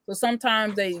representation. So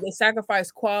sometimes they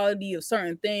sacrifice quality of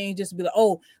certain things just to be like,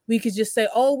 oh, we could just say,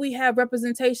 oh, we have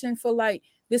representation for like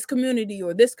this community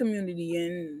or this community,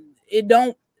 and it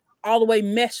don't all the way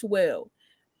mesh well.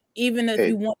 Even if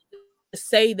you want to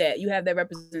say that you have that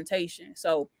representation.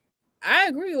 So I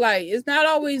agree. Like it's not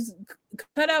always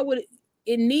cut out what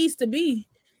it needs to be.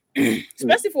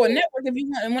 Especially for a network, if you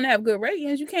want to have good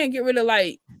ratings, you can't get rid of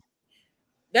like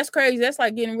that's crazy. That's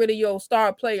like getting rid of your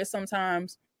star player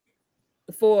sometimes.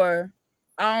 For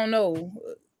I don't know.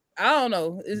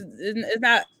 It's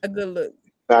not a good look.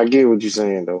 I get what you're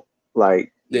saying though.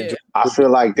 Like, yeah. I feel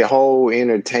like the whole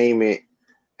entertainment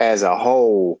as a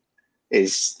whole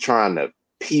is trying to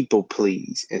people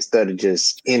please instead of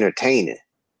just entertaining.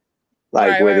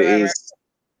 Like whether it's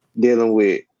dealing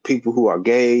with people who are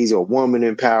gays or woman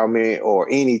empowerment or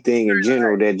anything in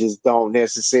general that just don't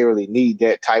necessarily need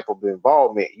that type of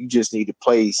involvement. You just need to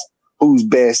place who's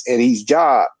best at each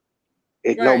job,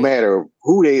 no matter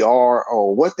who they are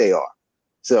or what they are.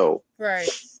 So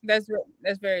that's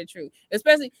very true.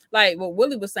 Especially like what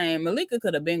Willie was saying, Malika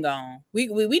could have been gone. We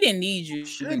didn't need you.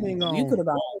 Should have been gone. You could have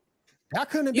gone. That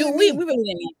couldn't have been me. We really didn't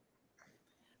need you.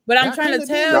 But I'm trying to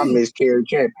tell you. I miss Carrie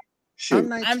Champion.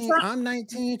 I'm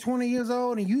 19, 20 years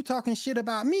old, and you talking shit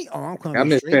about me. Oh, I'm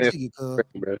coming straight to you, cuz.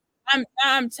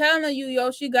 I'm telling you, yo,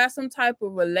 she got some type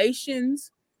of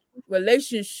relationship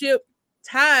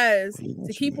ties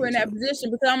to keep her in that position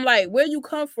because I'm like, where you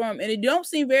come from, and you don't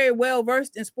seem very well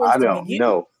versed in sports. I don't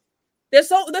know. There's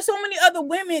so many other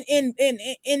women in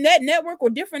that network or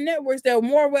different networks that are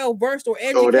more well versed or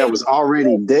educated. Oh, that was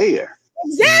already there.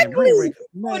 Exactly.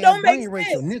 Man, don't bring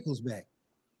Rachel Nichols back.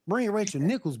 Bring Rachel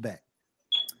Nichols back.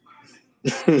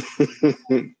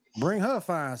 Bring her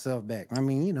fine self back. I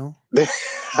mean, you know. They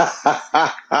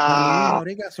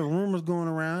got some rumors going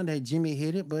around that Jimmy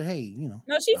hit it, but hey, you know.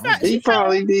 No, he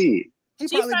probably did. He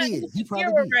probably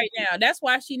did right now. That's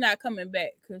why she's not coming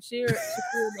back because she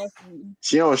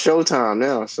on Showtime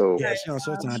now. So yeah, she on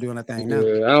Showtime doing that thing now.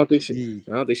 Yeah, I don't think she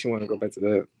want to go back to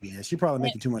that. Yeah, she probably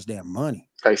making too much damn money.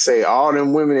 Like say all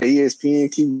them women at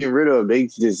ESPN keep getting rid of, they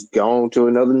just go on to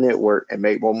another network and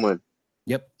make more money.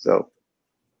 Yep. So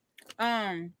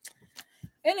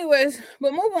anyways,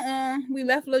 but moving on, we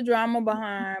left the drama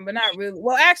behind, but not really.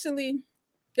 Well, actually,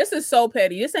 This is so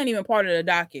petty. This ain't even part of the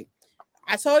docket.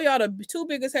 I told y'all the two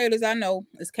biggest haters I know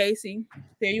is Casey.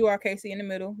 There you are, Casey, in the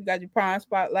middle. You got your prime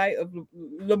spotlight of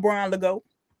LeBron Lego.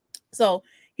 So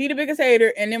he the biggest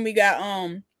hater, and then we got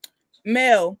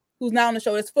Mel, who's now on the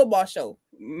show. It's football show.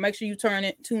 Make sure you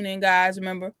tune in, guys.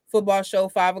 Remember, football show,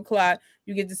 5:00.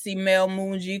 You get to see Mel,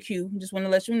 Moon, GQ. Just want to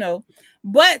let you know.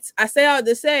 But I say all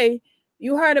to say,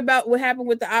 you heard about what happened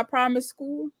with the I Promise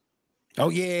school? Oh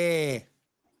yeah.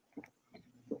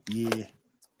 Yeah.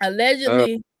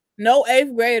 Allegedly, no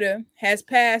 8th grader has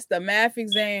passed the math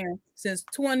exam since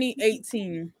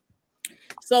 2018.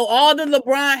 So all the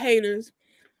LeBron haters,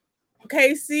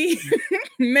 KC,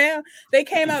 Mel, they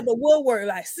came out the woodwork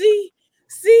like, see,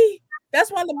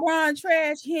 that's why LeBron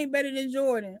trash. He ain't better than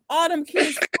Jordan. All them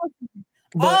kids.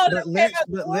 Let's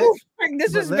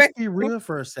be real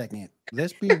for a second.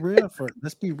 Let's be real for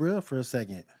a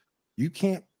second. You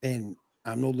can't, and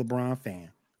I'm no LeBron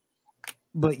fan,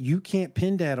 but you can't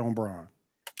pin that on Bron.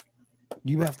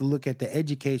 You have to look at the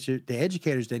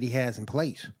educators that he has in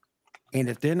place. And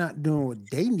if they're not doing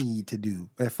what they need to do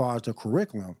as far as the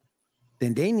curriculum,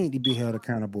 then they need to be held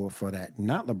accountable for that,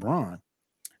 not LeBron.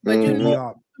 But you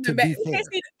know,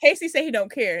 Casey said he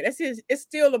don't care. It's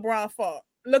still LeBron's fault.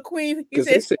 Queen, he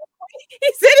said it's still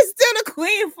the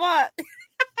Queen fault.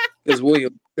 Because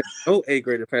William, no 8th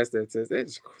grader passed that test.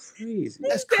 That's crazy.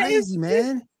 That's crazy,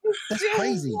 man. That's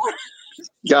crazy.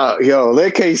 Yo,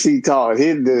 let KC talk.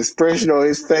 The expression on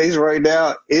his face right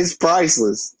now is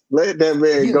priceless. Let that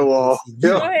man go off.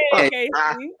 Go ahead,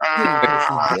 KC.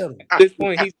 At this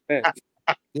point, he's bad.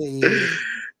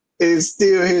 It's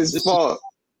still his fault.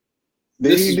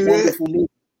 Did he do that? News.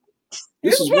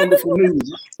 This is wonderful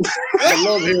news. I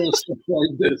love hearing stuff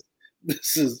like this.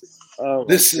 This is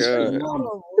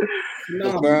phenomenal.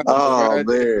 Oh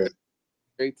man.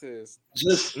 Great test.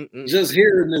 Just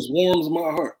hearing this warms my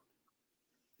heart.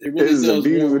 It really does. A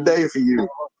beautiful day for you.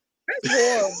 That's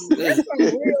horrible. That's some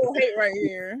real hate right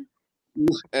here.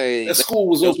 Hey, that school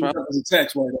was opened up as a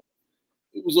tax write-off.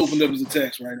 It was opened up as a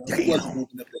tax write-off. It wasn't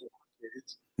opened up as a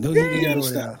tax. You gotta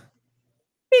stop.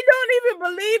 He don't even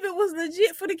believe it was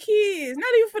legit for the kids.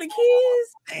 Not even for the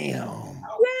kids. Damn.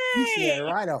 You said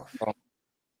right off.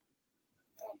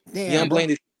 Damn. You don't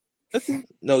blame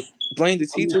blame the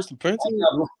teachers, the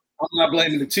principal. I'm not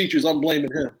blaming the teachers. I'm blaming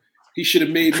him. He should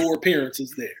have made more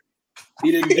appearances there.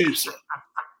 He didn't do so.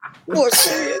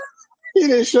 He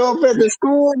didn't show up at the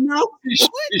school, no? He should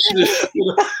have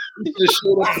showed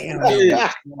up for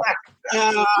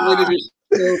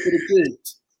the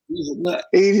kids.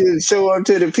 He didn't show up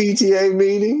to the PTA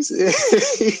meetings. And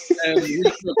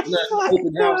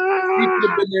open house. He should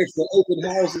have been there for open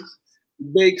houses, the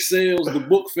bake sales, the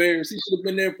book fairs. He should have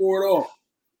been there for it all,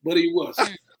 but he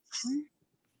wasn't.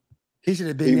 He should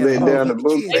have been there. He went down the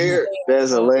book fair.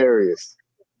 That's hilarious.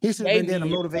 He should have been there to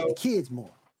motivate the kids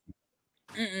more.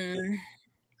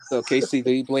 So, Casey,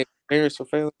 do you blame parents for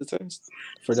failing the test?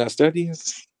 For not studying?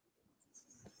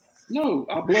 No,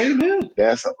 I blame him.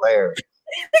 That's hilarious.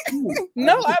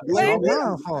 No, I blame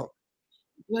him.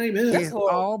 Blame him. It's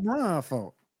all Bron's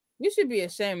fault. You should be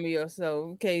ashamed of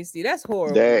yourself, Casey. That's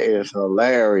horrible. That is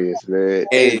hilarious, man.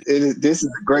 Hey, this is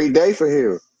a great day for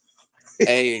him.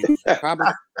 Hey, it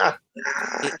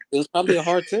was probably a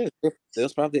hard test. They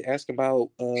was probably asking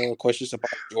about questions about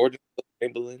Jordan,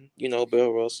 Chamberlain,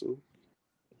 Bill Russell.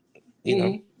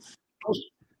 They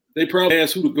probably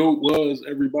asked who the GOAT was.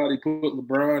 Everybody put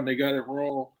LeBron. They got it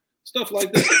wrong. Stuff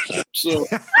like that. So,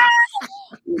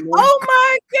 oh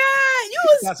my God, you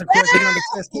was that's a question on the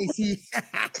test, Casey.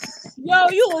 Yo,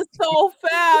 you was so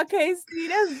foul, Casey.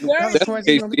 That's dirty.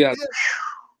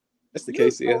 That's the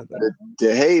case. Yeah,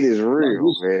 the hate is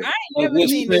real, man. I ain't never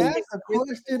seen that.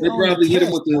 They probably hit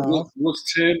him with the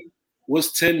what's 10?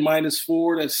 What's 10 minus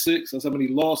 4? That's 6. That's how many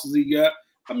losses he got.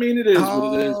 I mean, it is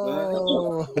what it is.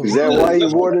 Man. Is that why he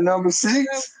wore the number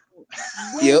 6?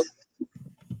 Yep.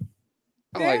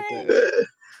 I like that.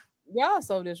 Y'all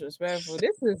so disrespectful.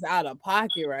 This is out of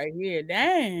pocket right here.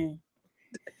 Dang.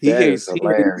 He hates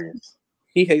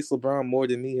LeBron more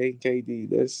than me hating KD.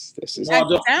 That's just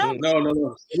no.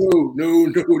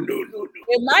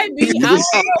 It might be. I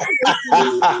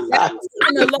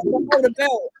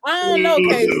don't know,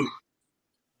 KD.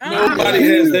 Nobody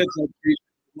has that type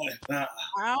of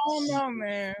I don't know,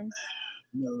 man.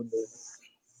 No.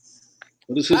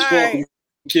 But it's his fault.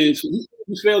 Kids.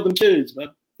 He failed them kids, man.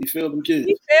 He failed them kids.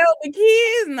 He failed the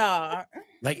kids, nah.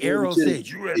 Like Arrow said,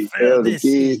 you have failed this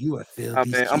kid. You have failed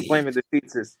these kids. I'm blaming the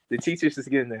teachers. The teachers is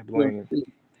getting that blame.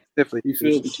 Definitely. He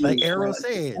failed the kids. Like Arrow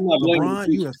said,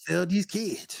 LeBron, you have failed these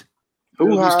kids.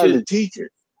 Who hired the teacher?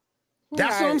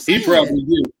 That's what I'm saying. He probably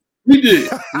did. He did.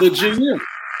 Legit.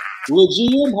 Well,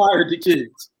 GM hired the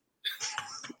kids.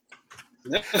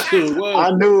 That's who it was.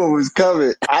 I knew it was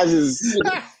coming. I need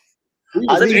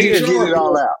you to get it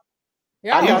all out.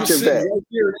 Yeah, I got your back. Right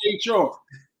here in HR.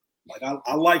 Like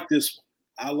I like this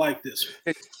one. I like this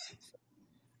one.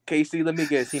 KC, let me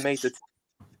guess. He made the.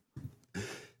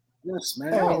 Yes,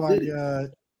 man. Oh my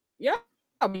god. Yeah,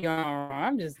 I'll be all right.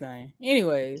 I'm just saying.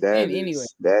 Anyways, That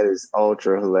is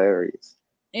ultra hilarious.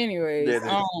 Anyways,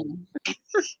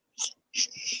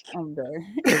 I'm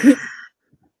done.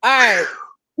 All right.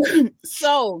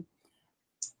 So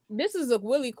this is a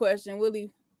Willie question.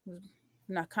 Willie was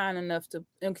not kind enough to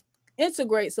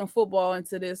integrate some football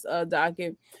into this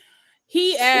docket.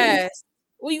 He asked,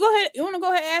 "Well, you go ahead. You want to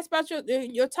go ahead and ask about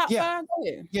your top five? Go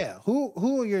ahead. Yeah.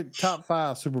 Who are your top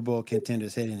 5 Super Bowl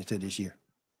contenders heading into this year?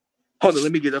 Hold on,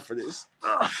 let me get up for this.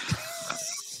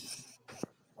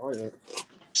 Oh yeah.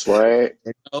 Swag.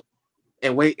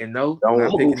 And wait, and no, Don't I'm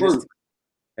not picking go this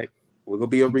team. We're gonna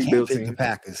be a rebuild team. The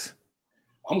Packers.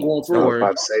 I'm going I was for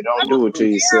about to say, don't do it to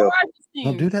yourself.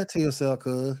 Don't do that to yourself,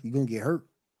 cuz you're gonna get hurt.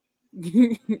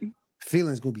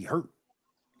 Feelings gonna be hurt.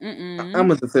 I'm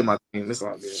gonna defend my team. It's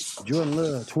all good. Jordan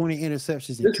Love, 20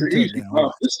 interceptions and this. 2 Is easy touchdowns.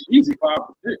 5. This is easy 5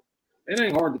 to pick. It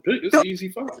ain't hard to pick. It's an easy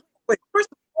 5. Wait, first,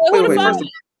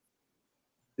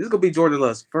 this is gonna be Jordan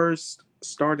Love's first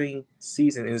starting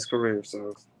season in his career,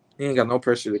 so he ain't got no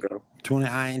pressure to go. 20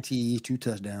 INTs, 2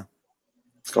 touchdowns.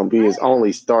 It's gonna be his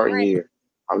only starting year.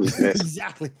 I'm just messing.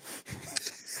 Exactly.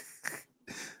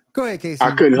 Go ahead, Casey.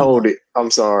 I couldn't hold it. I'm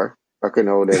sorry. I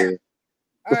couldn't hold that in.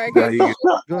 All right,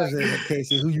 Go ahead,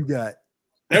 Casey. Who you got?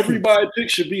 Everybody pick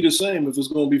should be the same if it's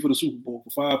going to be for the Super Bowl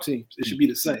for 5 teams. It should be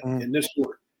the same in this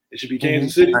order. It should be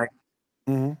Kansas City.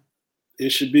 Mm-hmm. It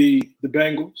should be the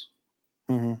Bengals,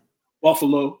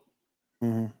 Buffalo,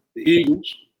 the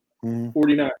Eagles,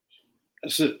 49ers.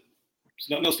 That's it. There's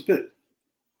nothing else to pick.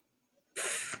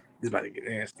 This about to get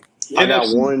nasty. I got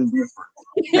one different.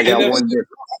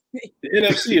 The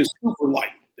NFC is super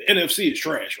light. The NFC is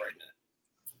trash right now.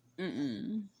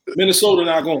 Minnesota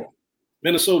not going.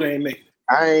 Minnesota ain't making it.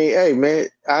 Hey man,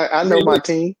 I know my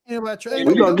team. We're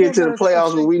gonna get to the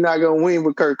playoffs, but we're not gonna win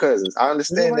with Kirk Cousins. I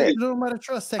understand that. Nobody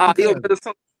trust second cousins.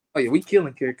 Oh yeah, we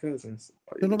killing Kirk Cousins.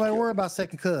 Don't nobody worry about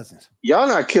second cousins. Y'all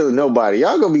not killing nobody.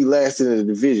 Y'all gonna be last in the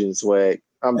division, swag.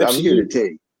 I'm here to tell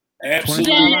you.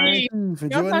 Absolutely.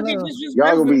 Y'all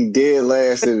gonna be dead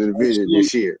last in the division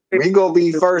this year. We gonna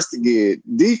be first again.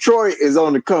 Detroit is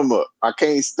on the come up. I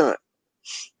can't stunt.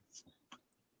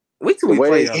 Wait till the we way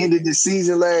play they ended the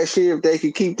season last year, if they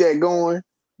could keep that going,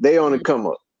 they on the come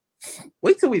up.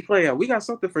 Wait till we play out. We got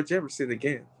something for Jefferson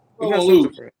again. I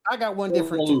got one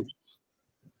different too.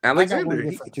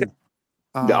 Alexander.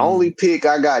 The only pick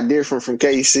I got different from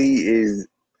KC is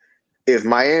if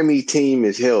Miami team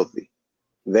is healthy,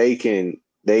 they can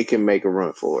make a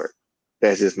run for it.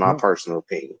 That's just my personal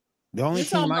opinion. The only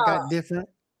team I got different.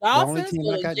 Dolphins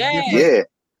Yeah.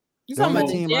 You talking about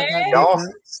team the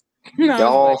Dolphins?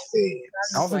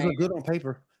 Dolphins are good on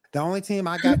paper. The only team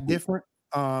I got different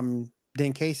than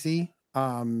KC.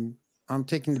 I'm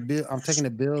taking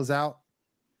the Bills out.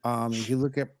 If you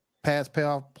look at past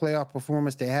playoff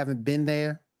performance, they haven't been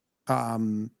there.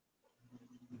 I'm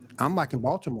liking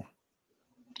Baltimore.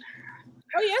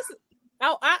 Oh yes,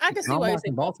 I can see why you say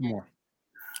Baltimore.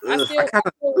 I ride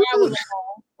with Lamar.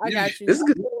 I got you. This is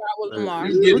good. Ride with Lamar.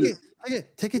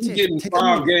 Take a chance. Getting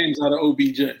 5 games out of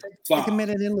OBJ. 5. Take a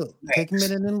minute and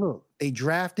look. They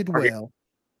drafted well.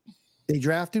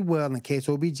 In case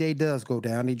OBJ does go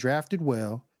down. They drafted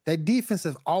well. That defense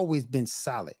has always been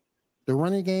solid. The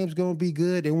running game's going to be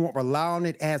good. They won't rely on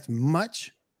it as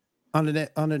much under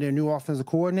their new offensive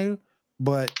coordinator,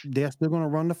 but they're still going to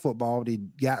run the football. They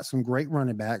got some great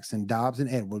running backs in Dobbs and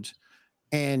Edwards.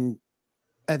 And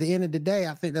at the end of the day,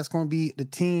 I think that's going to be the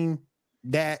team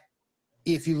that,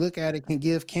 if you look at it, can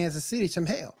give Kansas City some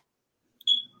hell.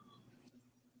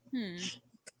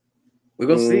 We're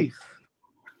going to see.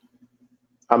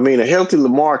 I mean, a healthy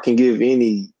Lamar can give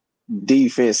any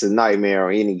defense a nightmare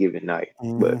on any given night.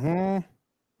 But and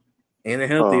a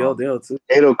healthy Odell too.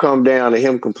 It'll come down to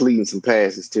him completing some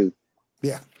passes too.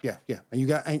 Yeah.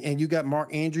 And you got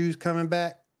Mark Andrews coming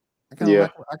back. I kind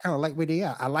of like where they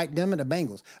are. I like them and the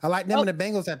Bengals. I like them and the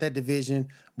Bengals at that division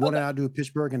more than I do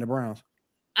Pittsburgh and the Browns.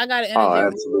 I got to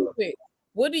interject real quick.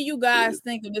 What do you guys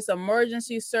think of this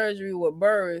emergency surgery with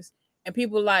Burris? And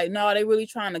people like, no, they really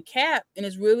trying to cap, and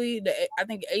it's really I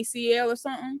think ACL or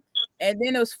something. And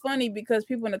then it was funny because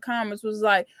people in the comments was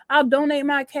like, I'll donate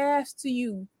my calves to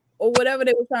you, or whatever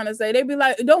they were trying to say. They'd be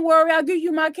like, don't worry, I'll give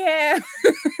you my calf.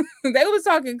 They was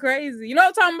talking crazy. You know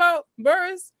what I'm talking about,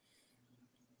 Burris?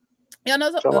 Y'all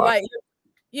know something like,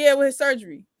 with his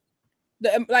surgery.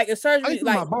 like a surgery,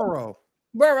 like Burrow.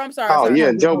 Burrow. I'm sorry. Oh sorry.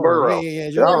 yeah, Joe Burrow.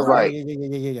 Yeah, I was like,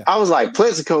 yeah. I was like,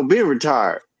 Plexico been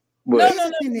retired. But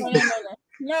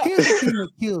No. Here's the thing that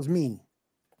kills me.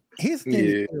 Here's the thing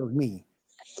that kills me.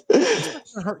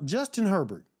 Justin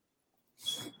Herbert.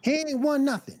 He ain't won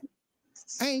nothing.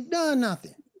 Ain't done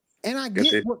nothing. And I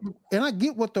get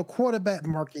what the quarterback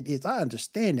market is. I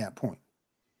understand that point.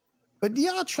 But do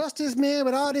y'all trust this man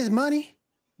with all this money?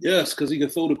 Yes, because he can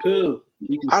throw the pill.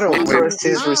 I don't trust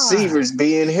his receivers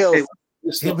being healthy.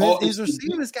 His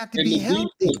receivers got to be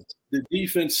healthy. The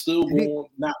defense still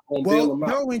not going to bail him out.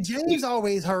 Derwin James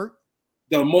always hurt.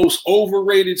 The most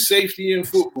overrated safety in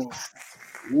football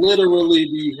literally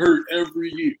be hurt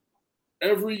every year.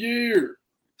 Every year.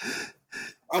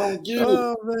 I don't get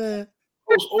it. Man.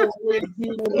 Most overrated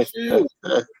dude on the field.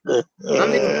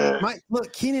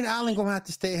 Look, Keenan Allen going to have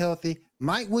to stay healthy.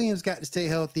 Mike Williams got to stay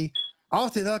healthy.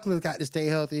 Austin Eckler got to stay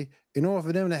healthy in order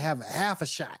for them to have half a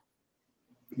shot.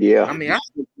 Yeah. I mean,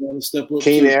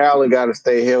 Keenan Allen got to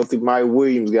stay healthy. Mike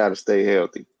Williams got to stay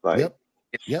healthy. Like,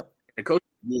 yep. The coach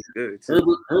is good.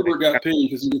 Herbert got paid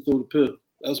because he could throw the pill.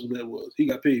 That's what that was. He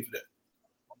got paid for that.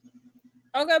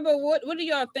 Okay, but what do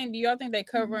y'all think? Do y'all think they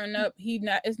covering up?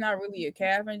 It's not really a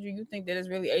calf injury. You think that it's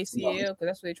really ACL? Because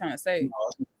that's what they're trying to say.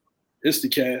 No, it's the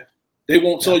calf. They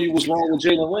won't tell you what's wrong with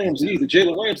Jalen Ramsey either.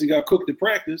 Jalen Ramsey got cooked in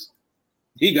practice.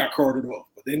 He got carted off.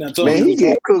 But they're not telling you. Man, he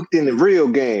get cooked in the real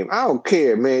game. I don't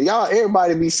care, man. Y'all,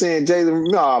 everybody be saying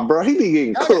Jalen. Nah, bro, he be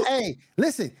getting cooked. Hey,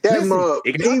 listen. He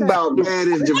about bad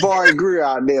as Jabari Greer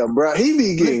out there, bro. He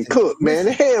be getting cooked, man.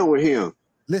 The hell with him.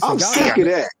 I'm sick of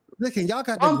that. Listen, y'all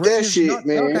got the greatest shit,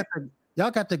 man. Y'all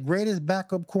got the greatest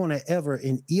backup corner ever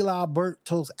in Eli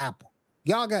Bertos Apple.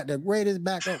 Y'all got the greatest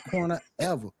backup corner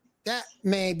ever. That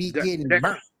man be getting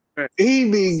burnt.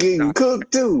 He be getting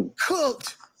cooked too.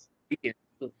 Cooked.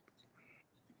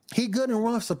 He good in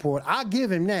run support. I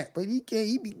give him that, but he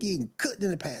be getting cooked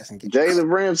in the passing game.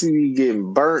 Jalen Ramsey be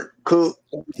getting burnt, cooked.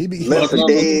 He be left for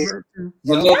dead.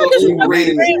 Jalen,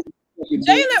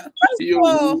 first of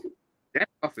all, that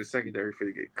offense secondary for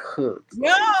to get cooked.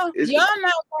 Y'all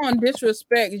not going to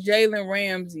disrespect Jalen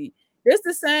Ramsey. This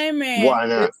the same man. Why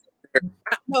not?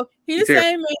 He's the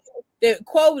same man that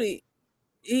quoted.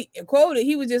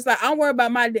 He was just like, I'm worried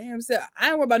about my damn self. I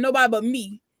ain't worried about nobody but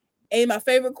me. And my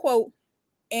favorite quote.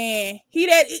 And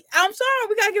I'm sorry,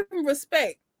 we gotta give him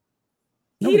respect.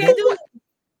 He didn't do it.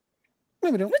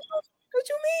 No, we don't. What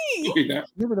you mean?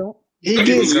 No, we don't. He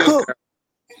gets cooked.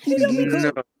 He be getting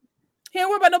cooked. He ain't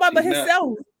worried about nobody but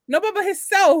himself. Nobody but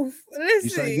himself.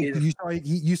 Listen.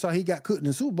 You saw he got cooked in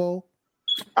the Super Bowl.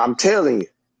 I'm telling you.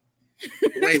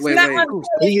 Wait.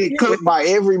 He get cooked by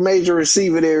every major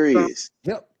receiver there is.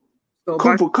 Yep.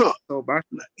 Cooper Kupp.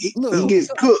 He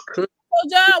gets cooked. So,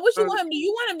 John, what you want him to do?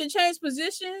 You want him to change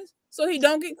positions so he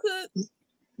don't get cooked?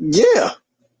 Yeah.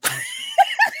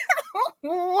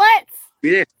 What?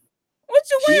 Yeah. What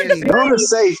you want him to do? Go to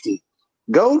safety.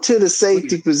 Go to the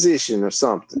safety position or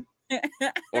something.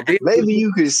 Maybe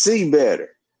you can see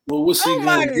better. Well, what's he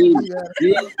going to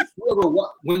do?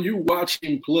 When you watch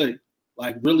him play,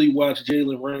 like really watch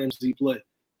Jalen Ramsey play,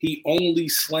 he only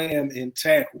slam and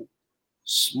tackle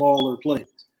smaller players.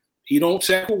 He don't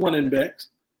tackle running backs.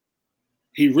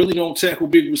 He really don't tackle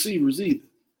big receivers either.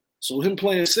 So him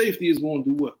playing safety is going to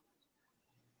do what?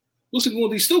 What's he going to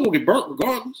do? He's still going to get burnt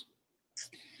regardless.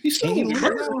 He's still going to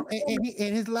get burnt.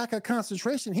 And his lack of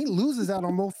concentration, he loses out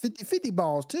on more 50-50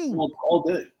 balls too. All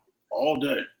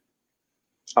day.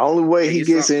 Only way he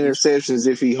gets interceptions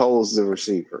if he holds the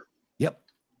receiver. Yep.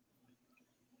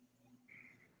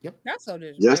 That's so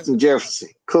disrespectful. Justin Jefferson,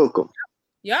 cook him.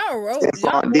 Y'all wrote.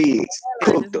 Stephon Diggs,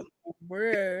 cooked him.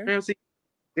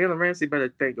 Jalen Ramsey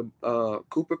better think of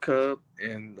Cooper Kupp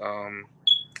and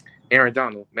Aaron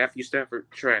Donald. Matthew Stafford,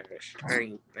 trash.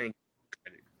 I ain't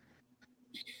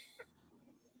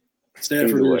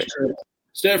Stafford is trash.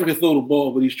 Stafford can throw the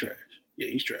ball, but he's trash. Yeah,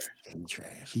 he's trash. He's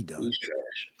trash. He does. He's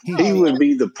trash. He would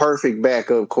be the perfect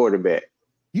backup quarterback.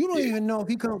 You don't even know if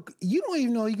he can. You don't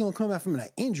even know he's gonna come back from an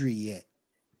injury yet.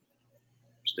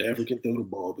 Stafford can throw the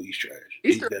ball, but he's trash.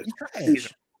 He's trash.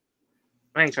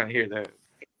 I ain't trying to hear that.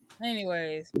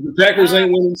 Anyways, the Packers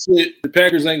ain't winning shit. The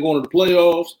Packers ain't going to the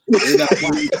playoffs. They're not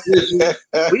winning.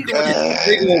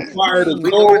 They're going to fire the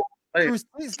goal. First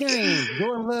 6 games,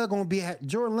 Jordan Love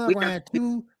gonna have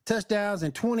 2 touchdowns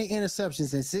and 20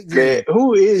 interceptions in 6 games.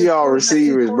 Who is y'all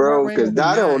receivers, bro? Because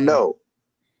I don't know.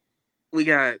 We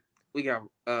got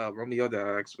Romeo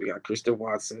Doubs. We got Christian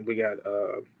Watson. We got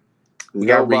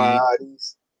nobody.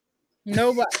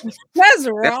 Nobody. That's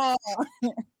wrong.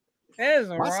 That's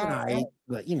wrong.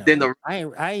 But you know, then I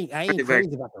ain't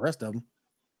crazy about the rest of them.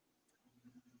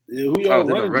 Yeah, who y'all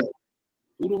running?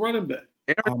 Who the running back?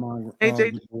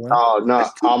 AJ. Oh no,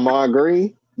 Ahman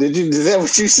Green. Is that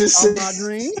what you just said? Ahman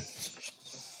Green.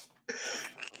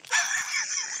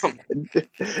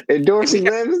 And Dorsey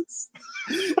Levens.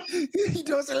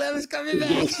 Dorsey Levens coming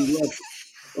back.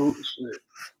 Oh shit.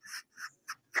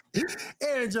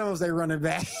 Aaron Jones, they running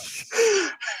back.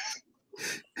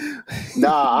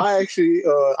 Nah, I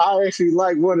actually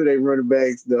like one of their running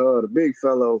backs, the big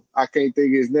fellow. I can't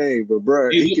think his name, but bro,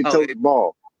 he can tote the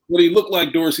ball. But he looked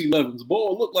like Dorsey Levens.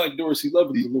 Ball looked like Dorsey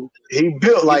Levens a little. He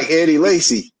built like Eddie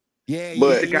Lacy. Yeah.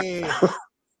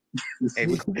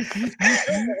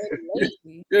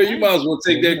 Yeah, you might as well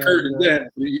take that curtain down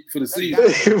for the season.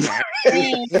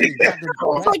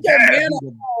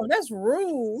 That's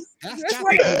rude. That's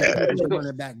right.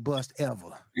 Running back bust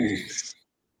ever.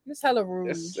 That's hella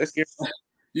rude.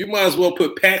 You might as well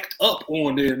put packed up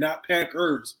on there, not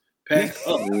Packers. Packed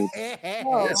up. They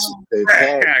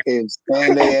pack and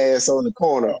stand their ass on the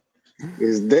corner.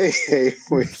 Is they?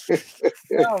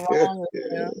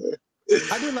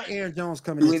 I do like Aaron Jones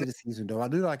coming into the season, though. I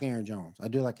do like Aaron Jones.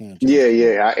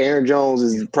 Yeah. Aaron Jones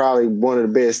is probably one of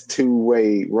the best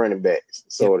two-way running backs.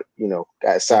 So,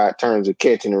 outside terms of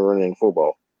catching and running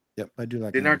football. Yep, I do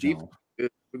like Aaron Jones. We're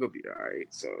going to be all right.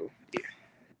 So, yeah.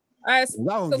 All right,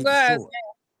 so guys.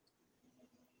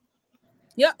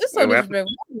 Yeah, it's so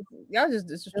disrespectful. Y'all just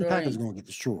destroyed. Packers going to get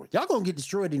destroyed. Y'all going to get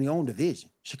destroyed in your own division.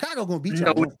 Chicago going to beat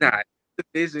y'all. No, it's not. The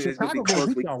division is Chicago going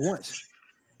to beat y'all once.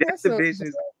 That division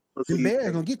is. The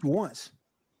Bears gonna get you once.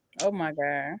 Oh my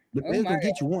god! The Bears gonna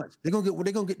get you once. They're gonna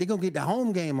get the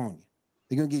home game on you.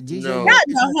 They're gonna get GJ. No. Not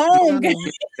the home game.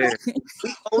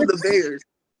 On the Bears.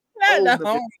 Not the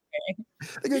home game.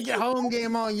 They're gonna get home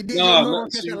game on you.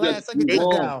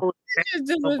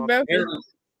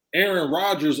 Aaron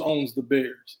Rodgers owns the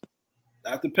Bears,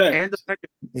 not the Packers.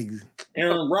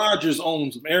 Aaron Rodgers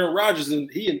owns them. Aaron Rodgers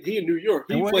he in New York.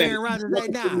 He playing Aaron Rodgers right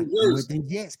now. With the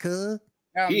Jets, cuz.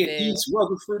 He in East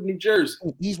Rutherford, New Jersey.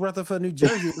 East Rutherford, New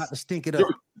Jersey, about to stink it up.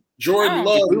 Jordan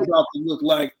Love is about to look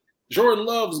like Jordan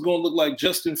Love is going to look like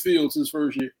Justin Fields his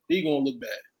first year. He going to look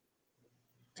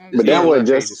bad. But that wasn't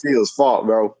Justin Fields' fault,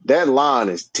 bro. That line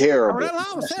is terrible. That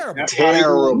line was terrible.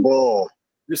 Terrible.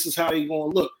 This is how he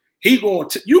going to look. You going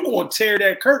to tear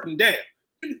that curtain down.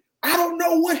 I don't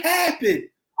know what happened.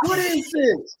 What is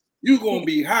this? You going to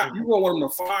be hot. You going to want them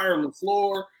to fire the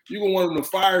floor. You going to want them to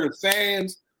fire the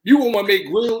fans. You want to make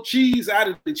grilled cheese out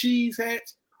of the cheese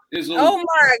hats? Oh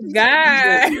my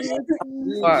god!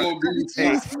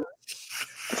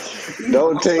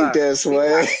 Don't take that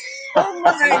swag. Oh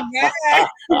my god!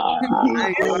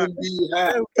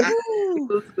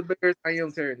 The Bears, I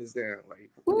am tearing this down.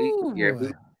 All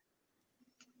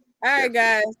right,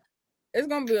 guys, it's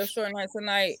gonna be a short night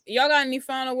tonight. Y'all got any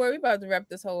final word? We about to wrap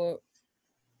this whole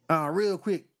up. Real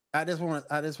quick, I just want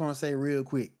to say real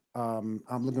quick. I'm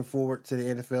looking forward to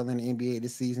the NFL and the NBA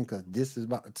this season because this is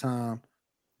about the time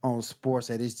on sports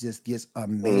that it just gets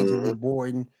majorly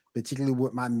boring, particularly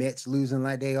with my Mets losing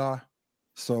like they are.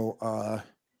 So I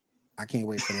can't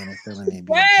wait for the NFL and the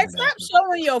NBA. Hey, stop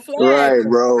showing your flag. Right,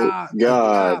 bro.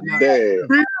 God damn.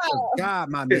 God,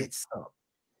 my Mets suck.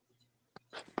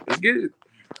 Let's get it.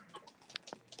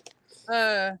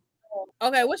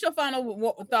 Okay, what's your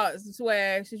final thoughts,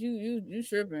 Swag? Since you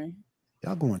tripping.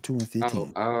 Y'all going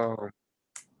 2-15.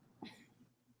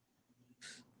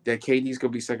 That KD's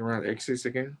gonna be second round exits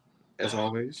again, as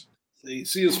always. See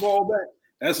his fall back.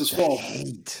 That's his fall.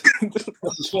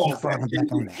 That's his fall back.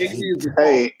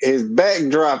 Hey, his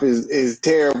backdrop is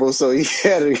terrible, so he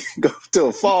had to go to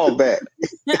a fallback.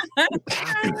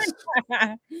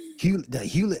 The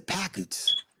Hewlett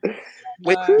Packards.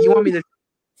 Wait, you want me to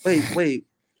wait?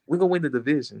 We're gonna win the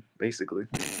division, basically.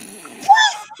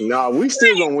 No, we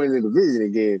still gonna win the division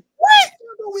again. What?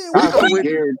 I can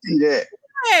guarantee that.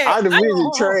 Our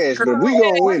division trash, but we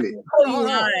gonna win it.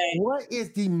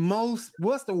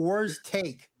 What's the worst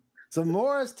take?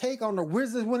 Samora's take on the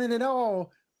Wizards winning it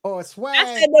all, or Swag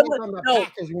on the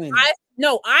Packers winning?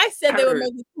 I said they were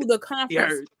making to the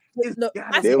conference.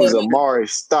 There was Amari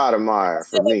Stoudemire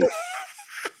for me.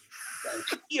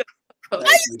 God,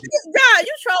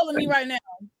 you trolling me right now.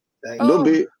 A little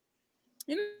bit.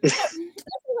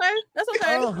 That's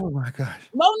okay. Oh my gosh.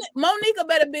 Monique a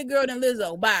better big girl than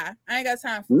Lizzo. Bye. I ain't got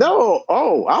time for No.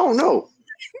 Oh, I don't know.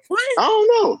 What? I don't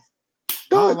know. I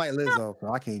don't like Lizzo, so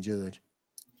I can't judge.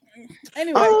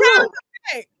 Anyway,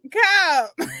 Kyle.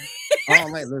 I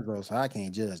don't like Lizzo, so I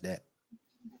can't judge that.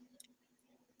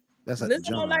 That's like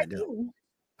John right there.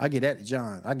 I get that to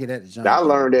John. I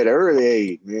learned that early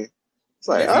age, man. It's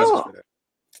like,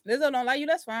 Lizzo don't like you.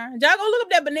 That's fine. Y'all go look up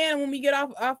that banana when we get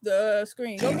off the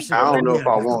screen. I don't know if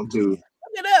I want to. Look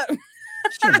it up.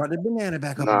 Shit, but the banana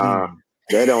back up Nah, again.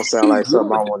 that don't sound like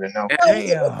something I want to know.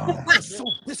 Damn. That's so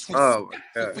disrespectful Oh, my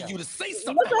God. for you to say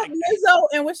something Look up like that. Lizzo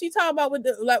and what she talk about with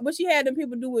the like what she had them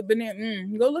people do with banana.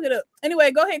 Go look it up.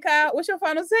 Anyway, go ahead, Kyle. What's your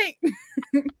final take?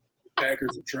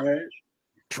 Packers are trash.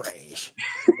 Trash.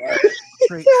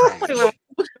 Straight trash.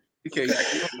 Okay.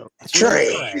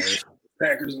 Trash.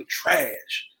 Packers are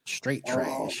trash. Straight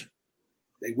trash.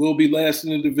 They will be last in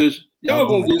the division. Y'all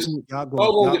gonna get.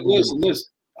 Listen.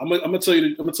 I'm gonna tell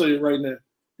you right now.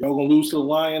 Y'all gonna lose to the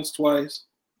Lions twice.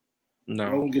 No.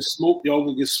 Y'all gonna get smoked. Y'all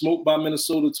gonna get smoked by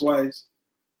Minnesota twice,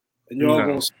 and y'all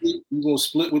gonna split. You gonna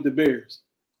split with the Bears.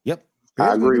 Yep.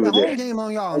 I agree with that. Home game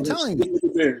on y'all. I'm telling you. With the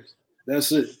Bears.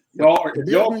 That's it. Y'all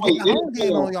play home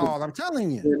game on y'all. I'm telling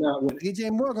you.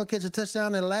 DJ Moore gonna catch a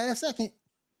touchdown in the last second.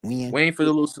 We ain't for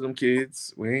to lose to them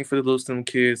kids.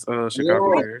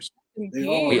 Chicago Bears.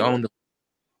 We own them.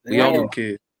 We own them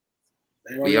kids.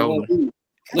 We own them.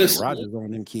 Listen, Rodgers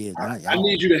on them kids. I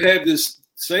need you to have this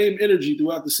same energy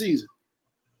throughout the season.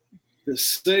 The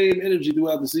same energy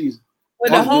throughout the season.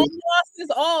 With the home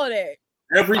losses, all that.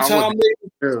 Every time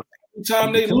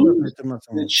they lose,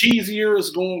 the cheesier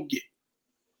it's gonna get.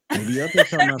 Be up there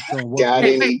telling us got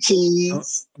any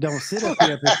cheese? Don't sit up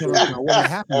here and tell us what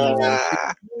happened was.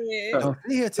 Don't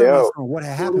sit here telling us what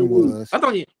happened was. I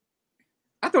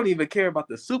don't even care about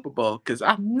the Super Bowl because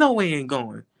I know we ain't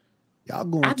going. Y'all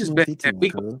going? I just bet that we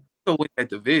go win that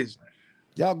division.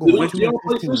 Y'all going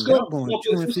 2-15. Y'all going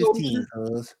 2-15,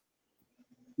 cuz.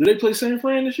 Do they play San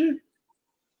Fran this year?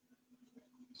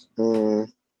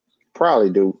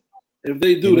 Probably do. If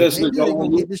they do, that's another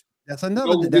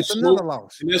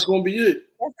loss. And that's gonna be it.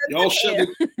 Y'all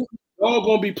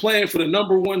gonna be playing for the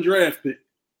number 1 draft pick.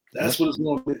 That's what it's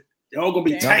gonna be. Y'all gonna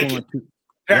be tanking.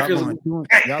 Y'all going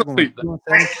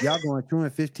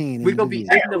 2-15. We're gonna be in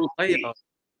the playoffs.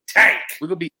 Tank. We're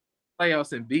gonna be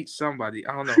playoffs and beat somebody.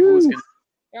 I don't know who's gonna.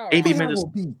 AB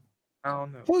Minnesota. I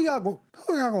don't know. Who y'all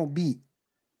gonna beat?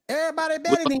 Everybody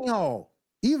better than y'all.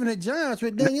 Even the Giants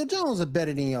with Daniel Jones are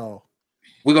better than y'all.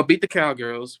 We're gonna beat the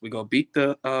Cowgirls. We're gonna beat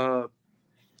the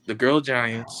girl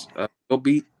Giants. We'll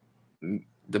beat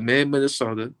the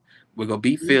Minnesota. We're gonna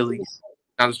beat Philly.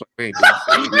 I just ain't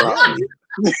Philly.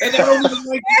 And I don't even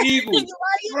like the Eagles.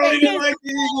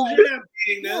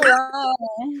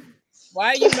 Why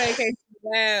are you making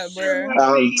bad, bro?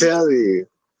 I'm telling you.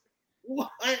 What?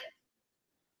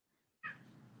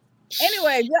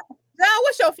 Anyway, John,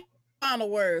 what's your final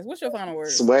words?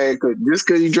 Swag, just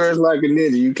because you dress like a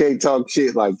ninja, you can't talk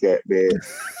shit like that, man.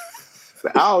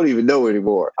 I don't even know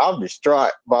anymore. I'm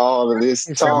distraught by all of this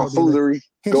tomfoolery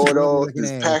going on,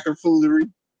 this Packer foolery.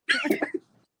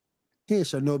 Here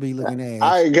shall no be looking ass.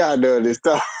 I ain't got none of this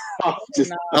stuff.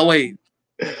 Oh, wait.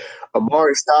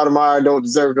 Amari Stoudemire don't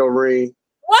deserve no ring.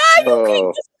 Why you keep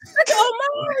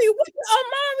Amari? What did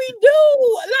Amari do?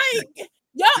 Like,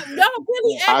 y'all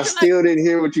really acting I still didn't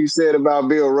hear what you said about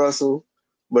Bill Russell,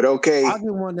 but okay. I'll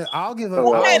give a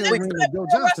ring to Bill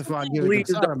Johnson before I give it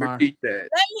to Stoudemire.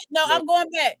 No, I'm going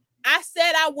back. I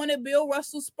said I wanted Bill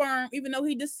Russell's sperm, even though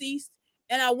he deceased.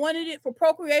 And I wanted it for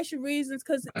procreation reasons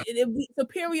because it'd be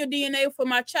superior DNA for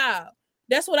my child.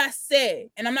 That's what I said.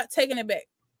 And I'm not taking it back.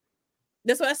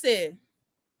 That's what I said.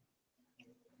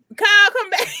 Kyle,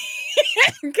 come back.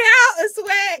 Kyle and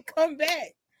Swag, come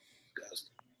back.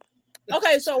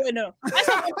 Okay, so wait, no.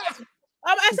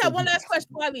 I said one last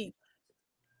question before I leave.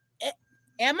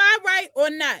 Am I right or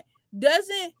not?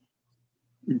 Doesn't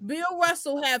Bill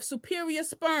Russell have superior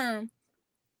sperm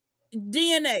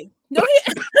DNA? No, he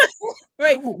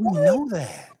wait. We know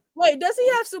that. Wait, does he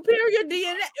have superior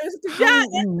DNA? How do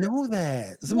we know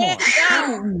that? How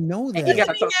do we know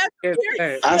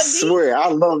that? I swear, I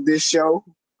love this show.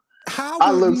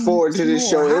 I look forward to this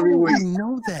show every week. We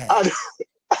know that. John,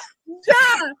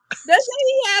 does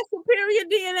he have superior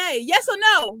DNA? Yes or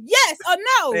no? Yes or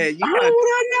no? Man, how would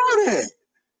I know that?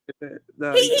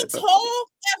 He told.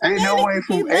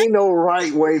 Ain't no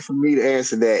right way for me to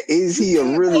answer that. Is he a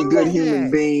really good human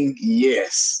being?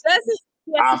 Yes.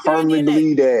 I firmly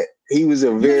believe that he was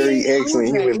a very excellent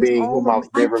human being whom I've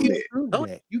never met.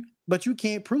 But you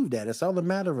can't prove that. It's all a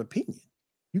matter of opinion.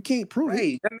 You can't prove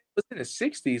it. That man was in the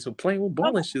 60s with playing with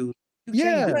bowling shoes.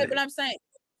 Yeah. But I'm saying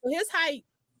for his height,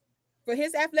 for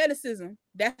his athleticism,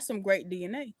 that's some great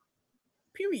DNA.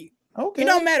 Period. Okay. It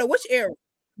don't matter which era,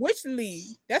 which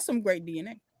league, that's some great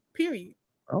DNA. Period.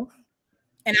 Okay.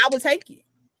 And I will take it.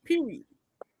 Period.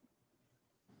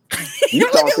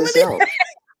 You thought this out.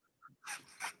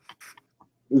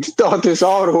 You thought this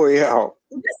all the way out.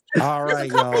 All right,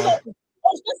 y'all.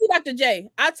 Especially Dr. J.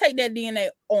 I'll take that DNA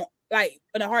on like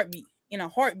in a heartbeat.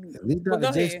 But go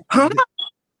ahead.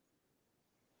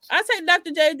 I take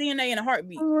Dr. J DNA in a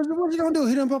heartbeat. What you gonna do?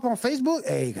 Hit him up on Facebook?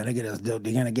 Hey, gonna get us? They're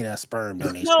gonna get a sperm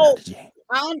donation. No, Dr. J.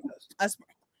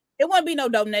 It wouldn't be no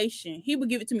donation. He would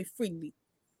give it to me freely.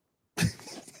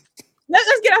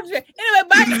 Let's get off the track. Anyway,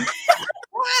 bye.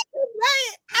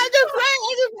 I just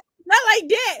not like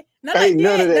that. Not Ain't like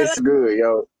none that. of that's good,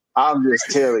 yo. I'm just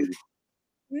telling you.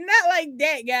 Not like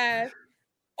that, guys.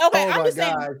 Okay, I'm just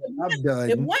saying. I'm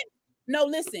done.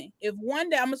 Listen. If one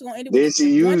day I'm just gonna end it. Then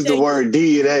she used the word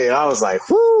DNA. I was like,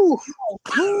 whoo.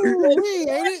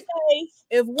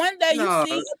 If one day you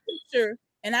see a picture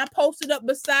and I post it up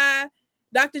beside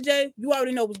Dr. J, you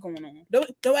already know what's going on.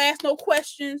 Don't ask no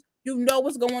questions. You know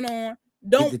what's going on.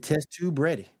 Don't get the test tube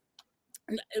ready.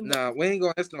 Nah, we ain't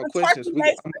gonna ask no questions.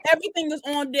 Everything is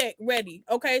on deck, ready.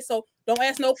 Okay, so don't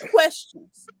ask no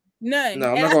questions. None.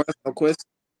 No, I'm not gonna ask no questions.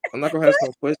 I'm not gonna ask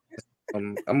no questions.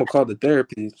 I'm gonna call the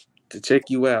therapy to check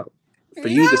you out. For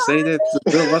you to say that to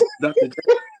Bill Russell, Dr. J.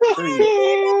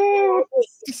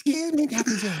 Excuse me,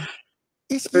 Dr. J.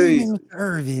 Excuse me, Mr.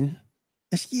 Irvin.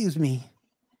 Excuse me.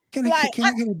 Can I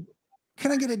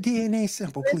get a DNA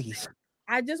sample, please?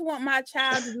 I just want my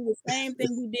child to do the same thing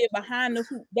you did behind the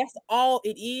hoop. That's all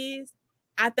it is.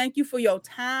 I thank you for your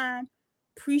time.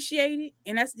 Appreciate it.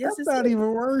 And that's not even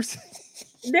worse.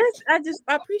 I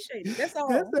appreciate it. That's all.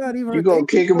 That's not even. You gonna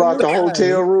kick him out the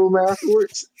hotel room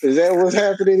afterwards? Is that what's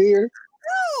happening here?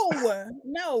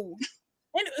 No.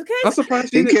 I'm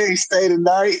surprised he can't stay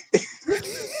tonight.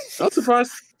 I'm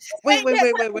surprised. Wait. No.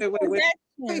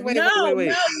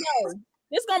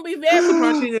 It's gonna be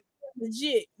very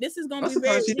legit. This is gonna be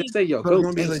very legit.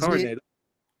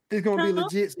 It's gonna be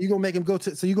legit. So you gonna make him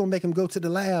go to the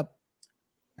lab.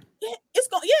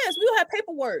 Yes, we'll have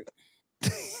paperwork.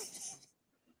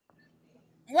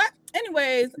 What?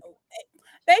 Anyways,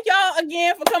 thank y'all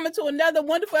again for coming to another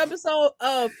wonderful episode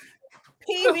of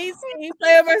PVT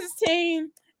Player versus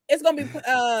Team. It's gonna be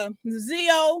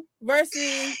Zio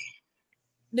versus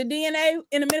the DNA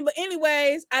in a minute. But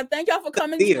anyways, I thank y'all for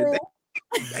coming through.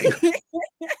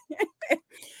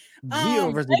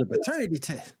 Zio versus the paternity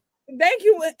test. Thank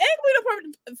you.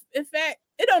 In fact,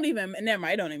 it don't even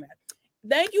matter.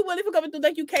 Thank you, Willie, for coming through.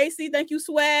 Thank you, Casey. Thank you,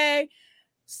 Swag.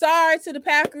 Sorry to the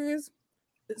Packers.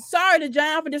 Sorry to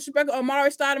John for disrespecting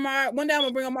Amari Stoudemire. One day I'm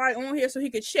gonna bring Amari on here so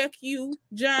he could check you,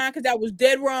 John, because that was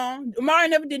dead wrong. Amari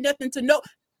never did nothing to know.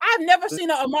 I've never seen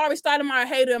an Amari Stoudemire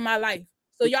hater in my life.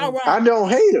 So y'all wrong. I don't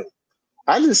hate him.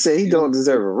 I just say he don't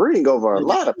deserve a ring over a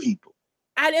lot of people.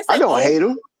 I don't hate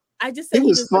him. I just said he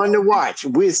was fun to watch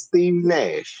with Steve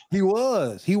Nash. He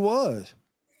was. He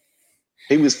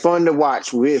was fun to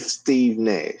watch with Steve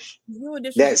Nash.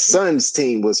 That Suns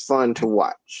team was fun to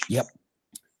watch. Yep.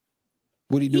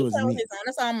 What he do is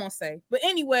that's all I'm gonna say. But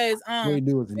anyways, we're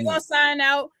gonna sign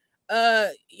out.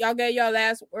 Y'all gave y'all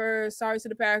last words. Sorry to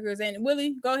the Packers. And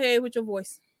Willie, go ahead with your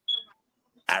voice.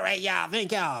 All right, y'all.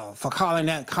 Thank y'all for coming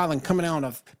on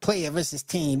a Player versus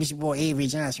Team. This your boy Avery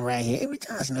Johnson right here. Avery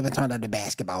Johnson never turned out the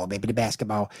basketball, baby. The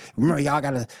basketball. Remember, y'all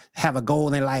gotta have a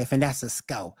goal in life, and that's a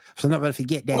scope. So never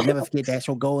forget that. Never forget that.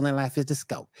 Your goal in life is the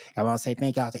scope. I want to say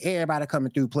thank y'all to everybody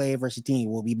coming through Player versus Team.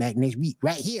 We'll be back next week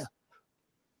right here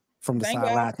from the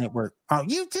Sidelines Network on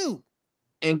YouTube.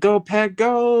 And go Pack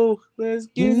Go. Let's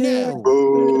get it.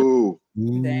 Ooh.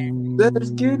 Let's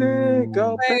get it.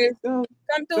 Go Pack Go.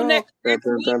 Come through next week.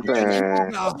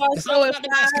 It's all about the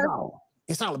basketball.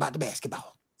 It's all about the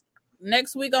basketball.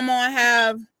 Next week I'm gonna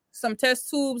have some test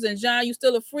tubes, and John, you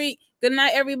still a freak. Good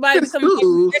night, everybody. Next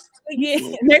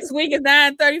week is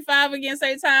 9:35 again,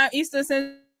 same time, Eastern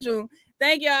Central.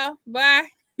 Thank y'all. Bye.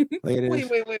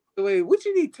 Wait. What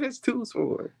you need test tubes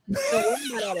for?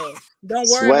 Don't worry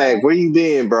Swag, where you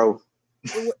been, bro?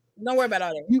 Don't worry about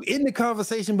all that. You in the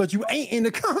conversation, but you ain't in the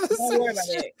conversation. Don't worry about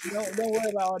that. Don't worry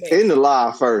about all that. In the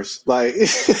live first. Like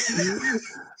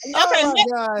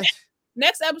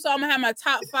next episode, I'm gonna have my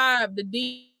top 5 of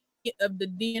the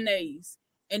DNAs.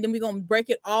 And then we're gonna break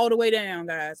it all the way down,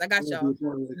 guys. I got y'all.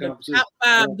 The top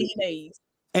 5 DNAs.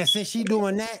 And since she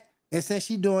doing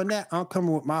that, I'm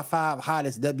coming with my 5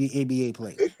 hottest WNBA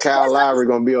players. Kyle Lowry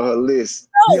gonna be on her list.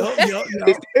 No, I'm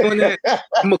gonna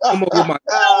come up with my.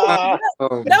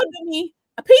 Don't do me.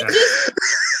 PG.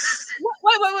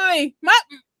 Wait.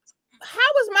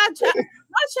 How is my child?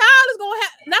 My child is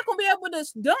not gonna be able to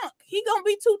dunk. He gonna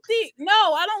be too thick. No,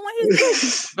 I don't want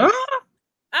his.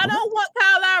 I don't want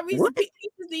Kyle Lowry's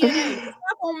DNA.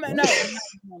 No.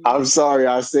 I'm sorry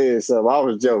I said something. I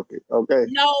was joking. Okay.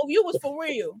 No, you was for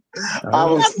real. I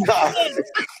was not.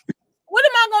 What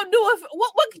am I gonna do if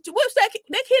what's that kid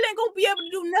ain't gonna be able to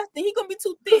do nothing? He gonna be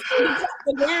too thick.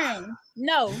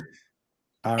 No.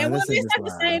 All right, And let's it's say not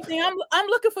the same thing. I'm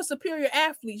looking for superior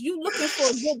athletes. You looking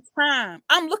for a good time.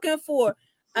 I'm looking for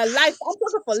a life. I'm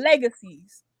looking for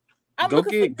legacies. Go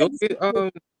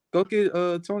get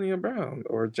Tony and Brown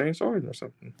or James Harden or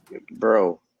something.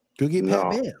 Bro. Go get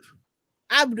Pat Bev.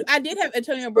 I did have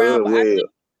Antonio Brown, but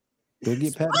go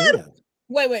get Pat Bev.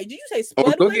 Wait, did you say Or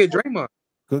Spud? go get Draymond.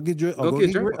 Go get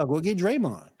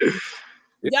Draymond.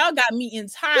 Y'all got me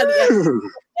entirely.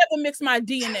 Never mix my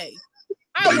DNA.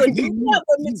 I would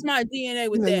never mix my DNA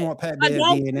with that. You want Pat Bev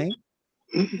DNA?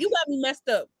 You got me messed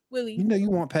up, Willie. You know you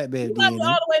want Pat Bev DNA. You got me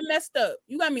all the way messed up.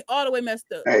 You got me all the way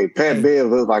messed up. Hey, Pat Bev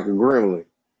looks like a gremlin.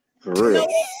 For real.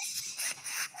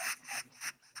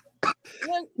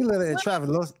 You look at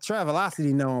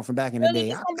Travelocity known from back in the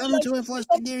day. I'm coming to enforce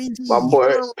the guarantee. My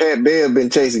boy Pat Bev been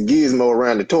chasing Gizmo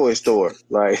around the toy store.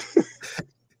 Like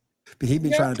he be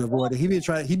trying to avoid it. He be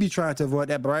trying to avoid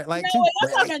that bright light too.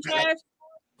 Y'all talking trash.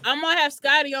 I'm gonna have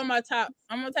Scotty on my top.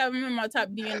 I'm gonna have him in my top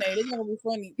DNA. This is gonna be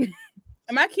funny.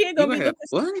 And my kid gonna be looking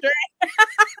straight.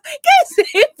 Can't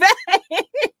see that.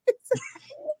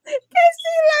 Can't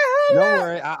see that. Don't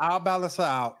worry, I'll balance her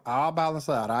out.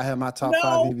 I have my top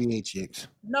 5 NBA chicks.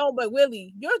 No, but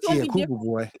Willie, yours gonna be different.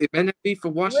 Boy. It may not be for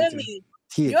Washington. Willie,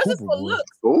 yours is for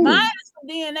looks. Mine is for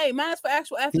DNA. Mine is for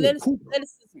actual athleticism.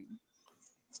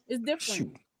 It's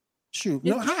different. Shoot.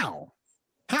 No, how?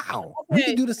 How? Okay. We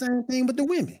can do the same thing with the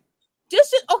women.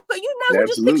 Just okay. You might as well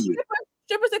just pick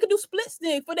strippers that can do splits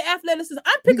thing for the athleticism.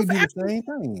 I'm picking for the same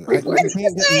thing.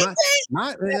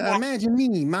 Imagine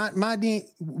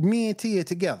me and Tia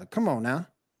together. Come on now.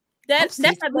 That's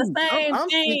not the same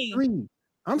thing.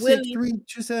 I'm 6'3",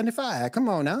 275. Come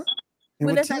on now. And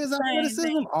with Tia's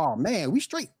athleticism, oh man, we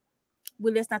straight.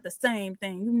 Well, that's not the same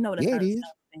thing. You know that's not the same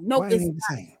thing. No, it's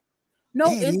not. No,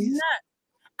 it's not.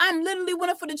 I'm literally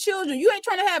winning for the children. You ain't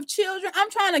trying to have children.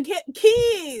 I'm trying to get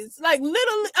kids. Like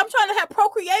literally, I'm trying to have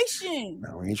procreation.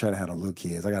 No, we ain't trying to have no little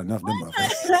kids. I got enough of them.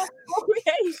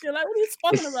 Procreation. Like, what are you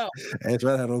talking about? I ain't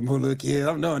trying to have no more little kids.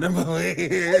 I'm knowing them. It's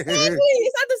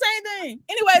not the same thing.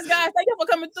 Anyways, guys, thank you for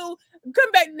coming through.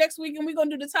 Come back next week and we're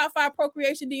gonna do the top 5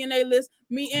 procreation DNA list.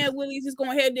 Me and Willie's just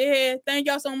going head to head. Thank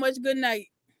y'all so much. Good night.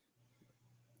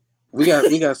 We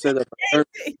got set up.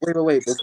 Wait.